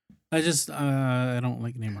 I don't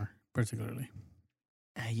like Neymar particularly.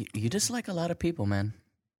 You dislike a lot of people, man.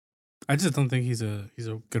 I just don't think he's a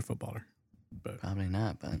good footballer. But Probably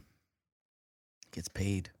not, but gets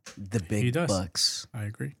paid the big He does. bucks. I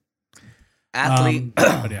agree. Athlete.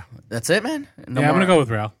 But yeah, That's it, man. No I'm more? gonna go with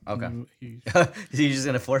Real. Okay. He- You're just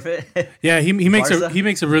gonna forfeit? yeah, he makes Barca? he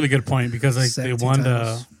makes a really good point because like they 17 won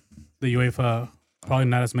titles. the UEFA, probably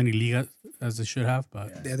not as many ligas as they should have,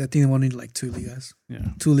 but Yeah, that team won like 2 ligas. yeah,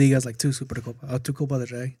 2 ligas, like 2 Super Copa, 2 Copa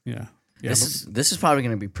del Rey. yeah. This is probably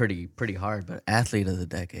gonna be pretty hard, but athlete of the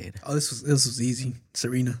decade. Oh, this was easy.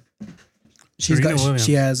 Serena. Serena Williams.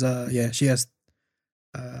 She has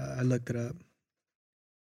I looked it up.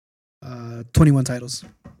 21 titles.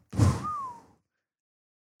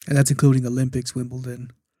 And that's including Olympics,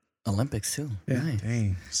 Wimbledon. Olympics too. Yeah. Nice.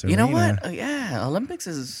 dang, You know Serena. what? Yeah, Olympics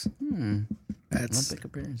is That's Olympic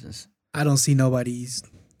appearances. I don't see nobody's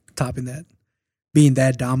topping that. Being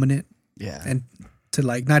that dominant Yeah. and to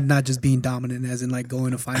like not just being dominant as in like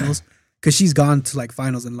going to finals, because she's gone to like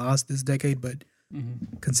finals and lost this decade, but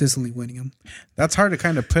consistently winning them. That's hard to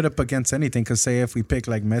kind of put up against anything. Because say if we pick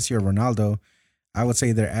like Messi or Ronaldo, I would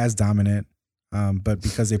say they're as dominant. But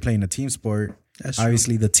because they play in a team sport,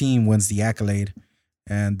 obviously the team wins the accolade.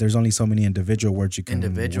 And there's only so many individual awards you can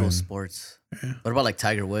win. Sports. Yeah. What about like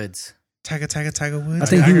Tiger Woods? Tiger Woods. I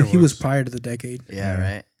think Tiger he was Woods. prior to the decade. Yeah,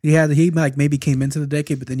 right. He like maybe came into the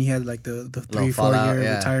decade, but then he had like the 3-4 fallout, year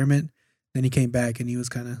yeah. retirement. Then he came back and he was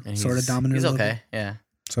kind of sort of dominant. He's a little okay. Yeah.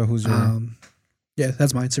 So who's bit. your Yeah,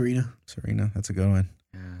 that's mine, Serena. Serena? That's a good one.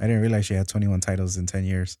 Yeah. I didn't realize she had 21 titles in 10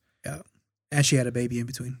 years. Yeah, and she had a baby in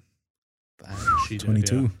between. She did,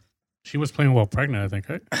 22. yeah. She was playing while pregnant, I think,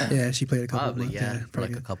 right? Yeah, she played a couple Probably, months. yeah. For like a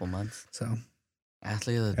pregnant. couple months. So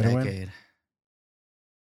Athlete of the Edwin? decade.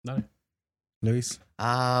 No. Luis?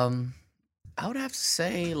 I would have to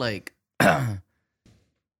say like I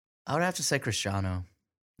would have to say Cristiano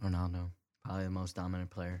Ronaldo, probably the most dominant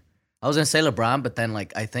player. I was gonna say LeBron, but then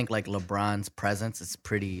like I think like LeBron's presence is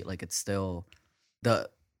pretty like it's still the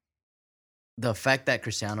effect that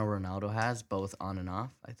Cristiano Ronaldo has both on and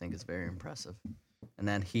off. I think is very impressive, and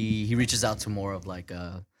then he reaches out to more of like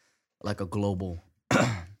a global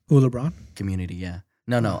who, LeBron? community. Yeah,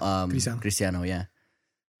 no, Cristiano. Cristiano, yeah,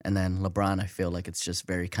 and then LeBron. I feel like it's just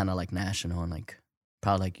very kind of like national and like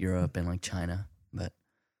probably like Europe and like China, but.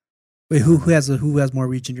 Wait, who has more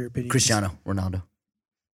reach in your opinion? Cristiano Ronaldo,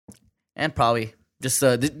 and probably just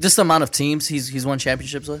the amount of teams he's won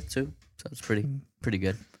championships with too. So it's pretty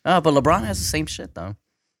good. But LeBron has the same shit though.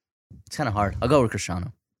 It's kind of hard. I'll go with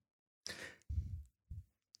Cristiano.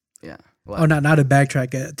 Yeah. What? Oh, not to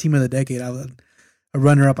backtrack. Team of the decade. A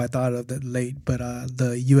runner up. I thought of that late, but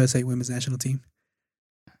the USA Women's National Team.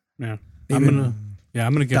 Yeah. They've I'm been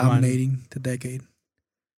gonna give mine. dominating the decade.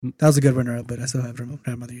 That was a good runner up, but I still have Real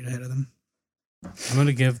Madrid ahead of them. I'm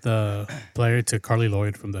gonna give the player to Carly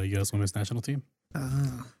Lloyd from the U.S. Women's National Team.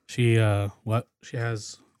 She she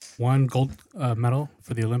has 1 gold medal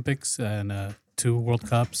for the Olympics and 2 World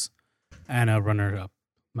Cups and a runner-up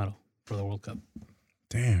medal for the World Cup.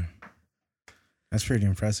 Damn. That's pretty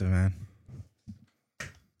impressive, man.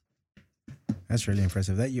 That's really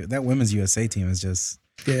impressive. That women's USA team is just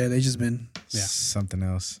Yeah, they just been. Yeah. something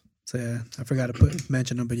else. So yeah, I forgot to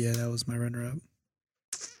mention them, but yeah, that was my runner up.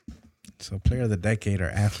 So player of the decade or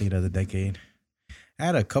athlete of the decade. I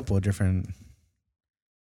had a couple of different,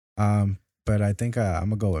 but I think I'm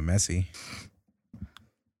gonna go with Messi.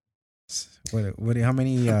 How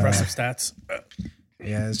many? Impressive stats.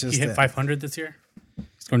 Yeah, it's just He hit that 500 this year.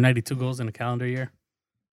 Scored 92 goals in a calendar year.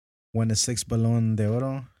 won the 6 Ballon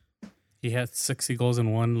d'Oro. He had 60 goals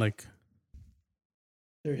in one like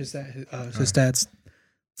There his stats: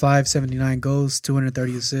 579 goals,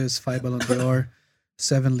 230 assists, 5 Ballon d'Or,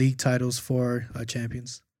 7 league titles, 4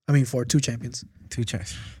 champions. I mean, for 2 champions. 2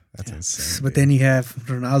 chances. That's insane. But then you have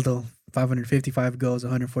Ronaldo, 555 goals,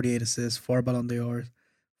 148 assists, 4 Ballon d'Or,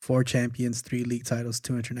 4 champions, 3 league titles,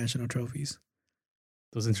 2 international trophies.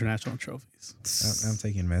 those international trophies. I'm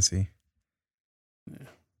taking Messi.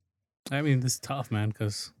 I mean, this is tough, man,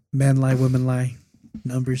 because Men lie, women lie.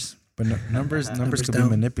 Numbers. But numbers could be don't.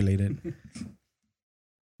 manipulated.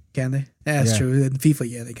 Can they? Yeah, that's Yeah. true. In FIFA,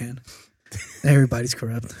 yeah, they can. Everybody's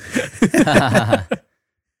corrupt.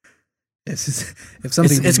 If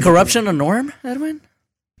something Is corruption a norm, Edwin?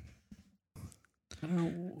 I don't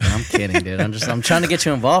know. I'm kidding, dude. I'm trying to get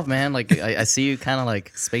you involved, man. Like I see you kind of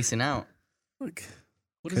like spacing out. Like,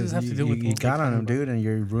 what does this have to do with you what got we're on him, talking dude, and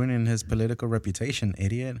you're ruining his political reputation,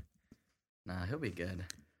 idiot. Nah, he'll be good.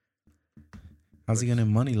 How's he gonna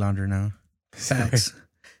money launder now? facts.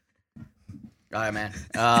 All right, man.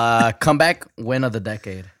 Comeback win of the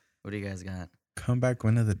decade. What do you guys got? Comeback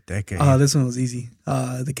win of the decade. Oh, this one was easy.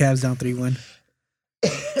 The Cavs down 3-1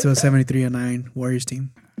 to a 73-9 Warriors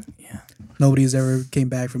team. Yeah. Nobody's ever came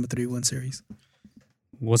back from a 3-1 series.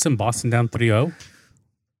 Wasn't Boston down 3-0?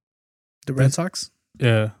 The Red Sox?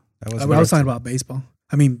 Yeah. That I was talking about baseball.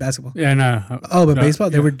 I mean basketball. Yeah, no. Oh, but No, baseball,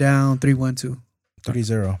 they yeah. were down 3-1 too.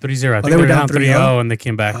 3-0. 3-0. I think they they were were down down 3-0 and they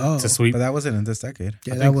came back Oh. to sweep. But that wasn't in this decade.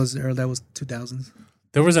 Yeah, I that think- was 2000s.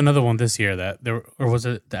 There was another one this year or was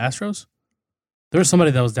it the Astros? There was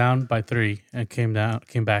somebody that was down by 3 and came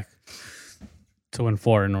back to win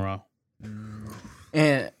 4 in a row.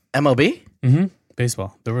 And MLB? Mm-hmm.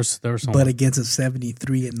 Baseball. There was someone. But against a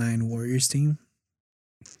 73-9 Warriors team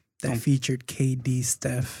that featured KD,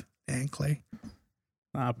 Steph, and Clay.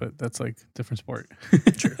 But that's like different sport.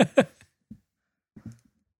 True.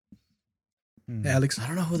 Alex, I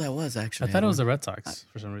don't know who that was I actually. thought it was the Red Sox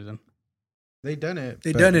for some reason. They done it.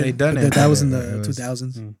 they but done it. They done but it. That was in but the it was-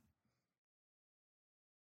 2000s.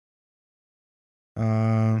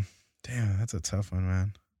 Damn, that's a tough one,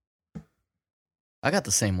 man. I got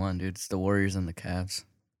the same one, dude. It's the Warriors and the Cavs.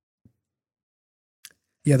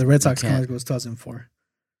 Yeah, the Red Sox can't- comeback was 2004.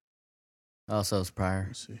 Oh, so it was prior.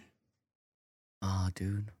 Let's see. Oh,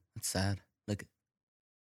 dude. That's sad. Look,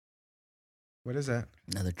 What is that?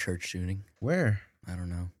 another church shooting. Where? I don't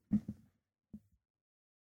know.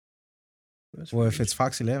 Well, if it's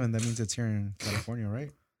Fox 11, that means it's here in California,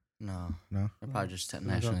 right? No. No. They're probably just No,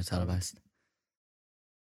 nationally don't- televised.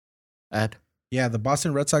 Ed? Yeah, the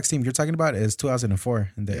Boston Red Sox team you're talking about is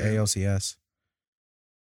 2004 in the Yeah. ALCS.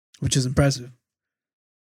 Which is impressive.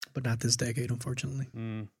 But not this decade, unfortunately.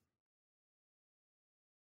 Mm.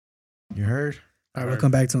 You heard? All right, we'll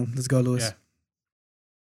come back to him. Let's go, Lewis.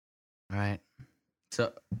 Yeah. All right.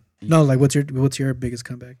 So, No, like what's your biggest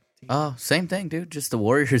comeback? oh, same thing, dude. Just the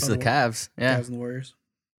Warriors, Oh, the the Cavs. Yeah. Cavs and the Warriors.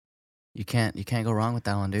 You can't go wrong with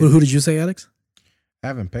that one, dude. Who did you say, Alex? I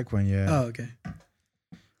haven't picked one yet. Oh, okay.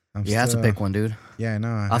 You have to pick one, dude. Yeah, I know.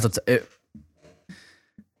 I Also,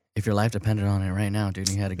 if your life depended on it right now, dude,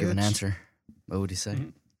 you had to give an Bitch. answer. What would you say?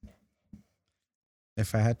 Mhm.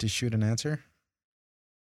 If I had to shoot an answer,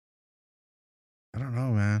 I don't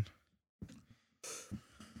know, man.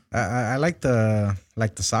 I like the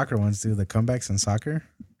soccer ones, dude. The comebacks in soccer,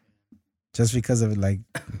 just because of like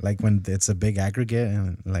when it's a big aggregate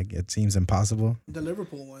and like it seems impossible. The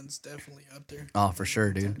Liverpool one's definitely up there. Oh, for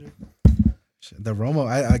sure, dude. The Romo,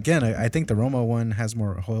 I think the Romo one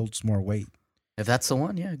holds more weight. If that's the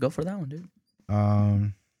one, yeah, go for that one, dude.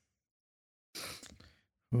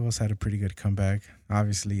 Who else had a pretty good comeback?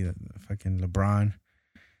 Obviously, fucking LeBron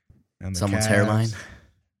and the Someone's Cavs. hairline.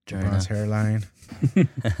 During LeBron's hairline.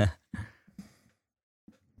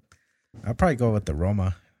 I'll probably go with the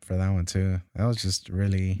Roma for that one too. That was just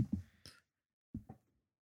really,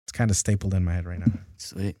 it's kind of stapled in my head right now.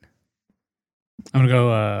 Sweet. I'm gonna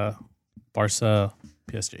go Barca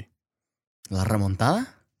PSG. La remontada?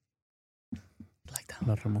 Like that one.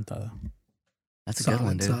 La remontada. That's a good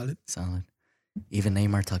one, dude. Solid. Solid. Even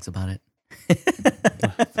Neymar talks about it.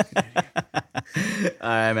 All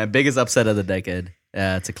right, man. Biggest upset of the decade.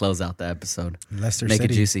 To close out the episode. Leicester Make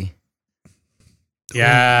City. it juicy.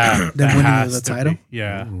 Yeah. Them that winning has the to title? be-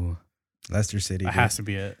 Yeah. Ooh. Leicester City. That dude. has to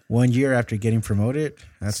be it. 1 year after getting promoted.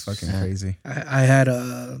 That's fucking Yeah. crazy. I had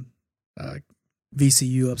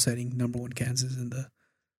VCU upsetting number one Kansas in the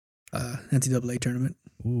NCAA tournament.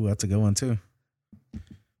 Ooh, that's a good one too.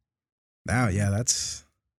 Now, yeah, that's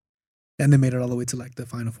And they made it all the way to like the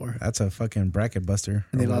Final Four. a fucking bracket buster.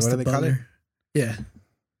 And they Or lost what to do they call it? Butler. Yeah.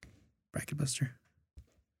 Bracket buster.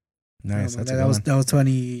 Nice. That's a that good was one. that was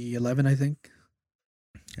 2011, I think.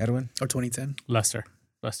 Edwin. Or 2010. Leicester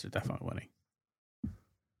definitely winning.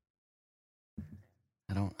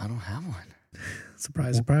 I don't have one.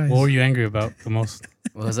 Surprise, surprise. What were you angry about the most?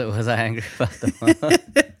 Was I angry about the one?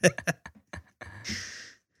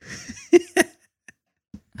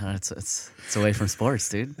 It's away from sports,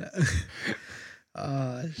 dude.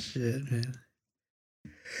 Oh shit, man.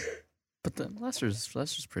 But the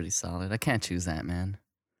Leicester's pretty solid. I can't choose that, man.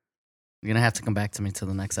 You're gonna have to come back to me till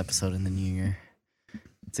the next episode in the new year.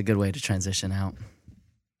 It's a good way to transition out.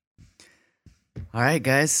 All right,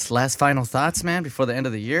 guys. Last final thoughts, man, before the end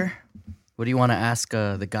of the year. What do you want to ask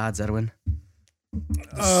the gods, Edwin?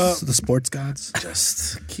 The sports gods.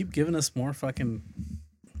 Just keep giving us more fucking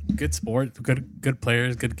good sport, good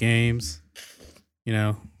players, good games. You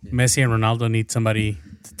know, Messi and Ronaldo need somebody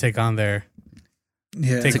to take on their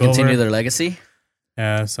Yeah. Take To continue over. their legacy?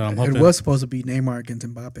 yeah. So I'm It hoping. was supposed to be Neymar against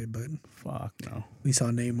Mbappe, but Fuck no. we saw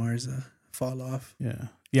Neymar's fall off. Yeah,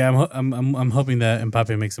 yeah. I'm hoping that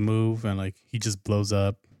Mbappe makes a move and like he just blows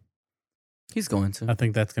up. He's going to. I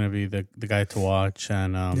think that's gonna be the guy to watch,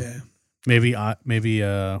 and Yeah. maybe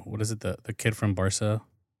what is it, the kid from Barca,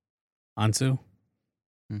 Ansu,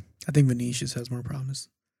 I think Vinicius has more promise.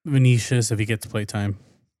 Vinicius, if he gets playtime.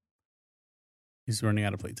 He's running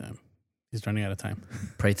out of playtime. He's running out of time.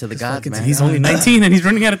 Pray to the Just gods, fucking man. see He's only 19 and he's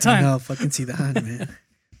running out of time. No, fucking see that, man.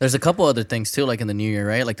 There's a couple other things too, like in the new year,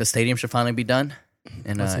 right? Like the stadium should finally be done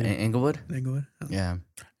in What's in it? Inglewood. Inglewood. Oh. Yeah.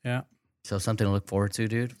 Yeah. So something to look forward to,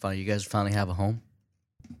 dude. You guys finally have a home.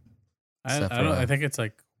 Except for, I think it's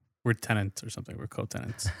like we're tenants or something. We're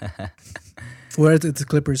co-tenants. Well, it's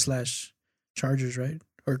Clippers / Chargers, right?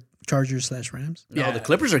 Or Chargers / Rams. No, Yeah. the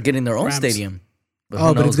Clippers are getting their own Rams. stadium. who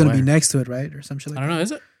But it's knows gonna be where? next to it, right, or some shit like I don't that. know.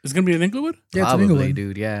 Is it? It's gonna be in Inglewood. Yeah, it's in Probably, Inglewood.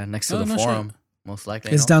 dude. Yeah, next to Oh, the no shit. Forum, most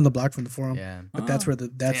likely. It's no? down the block from the Forum. Yeah. But that's where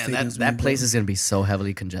that Yeah, stadium's that being place built. is gonna be so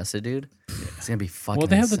heavily congested, dude. It's gonna be fucking. Well,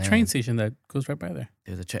 they have the insane. train station that goes right by there.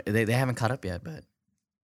 Dude, they haven't caught up yet, but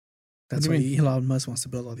That's What why do you Elon Musk wants to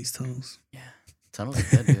build all these tunnels. yeah, tunnels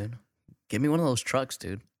are good, dude. Give me one of those trucks,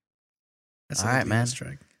 dude. That's All an right, man. advanced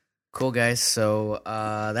track. Cool, guys. So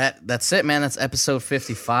that's it, man. That's episode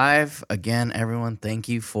 55. Again, everyone, thank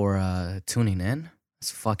you for tuning in.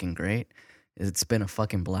 It's fucking great. It's been a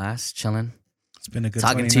fucking blast chilling. It's been a good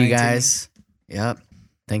talking to you 2019. guys. Yep.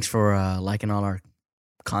 Thanks for liking all our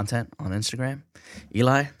content on Instagram.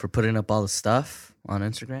 Eli, for putting up all the stuff on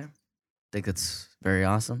Instagram. I think it's very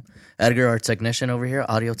awesome. Edgar, our technician over here,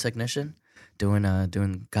 audio technician,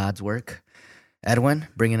 doing God's work. Edwin,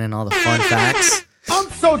 bringing in all the fun facts. I'm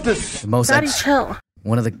so dis. The most chill.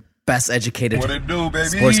 one of the best educated What it do, baby?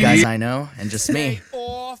 sports guys I know, and just me.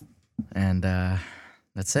 Off. And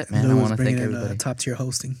that's it, man. I Louis want to thank bringing in everybody. top tier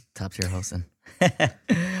hosting. Top tier hosting. All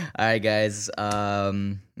right, guys.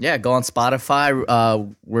 Yeah, go on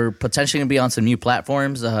Spotify. We're potentially gonna be on some new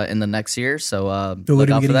platforms in the next year, so What look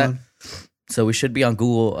are we out for getting that. on? So we should be on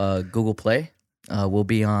Google Play. We'll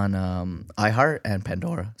be on iHeart and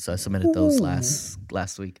Pandora. So I submitted those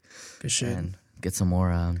last week Good shit. and get some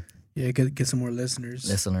more Yeah, get some more listeners.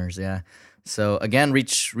 listeners. Yeah. So again,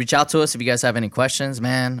 reach out to us if you guys have any questions,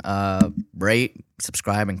 man. Rate,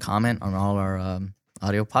 subscribe, and comment on all our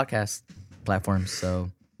audio podcast platforms. So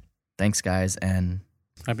thanks, guys, and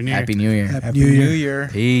Happy New Year. Happy New Year. Happy Happy New Year. New Year.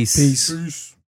 Peace. Peace.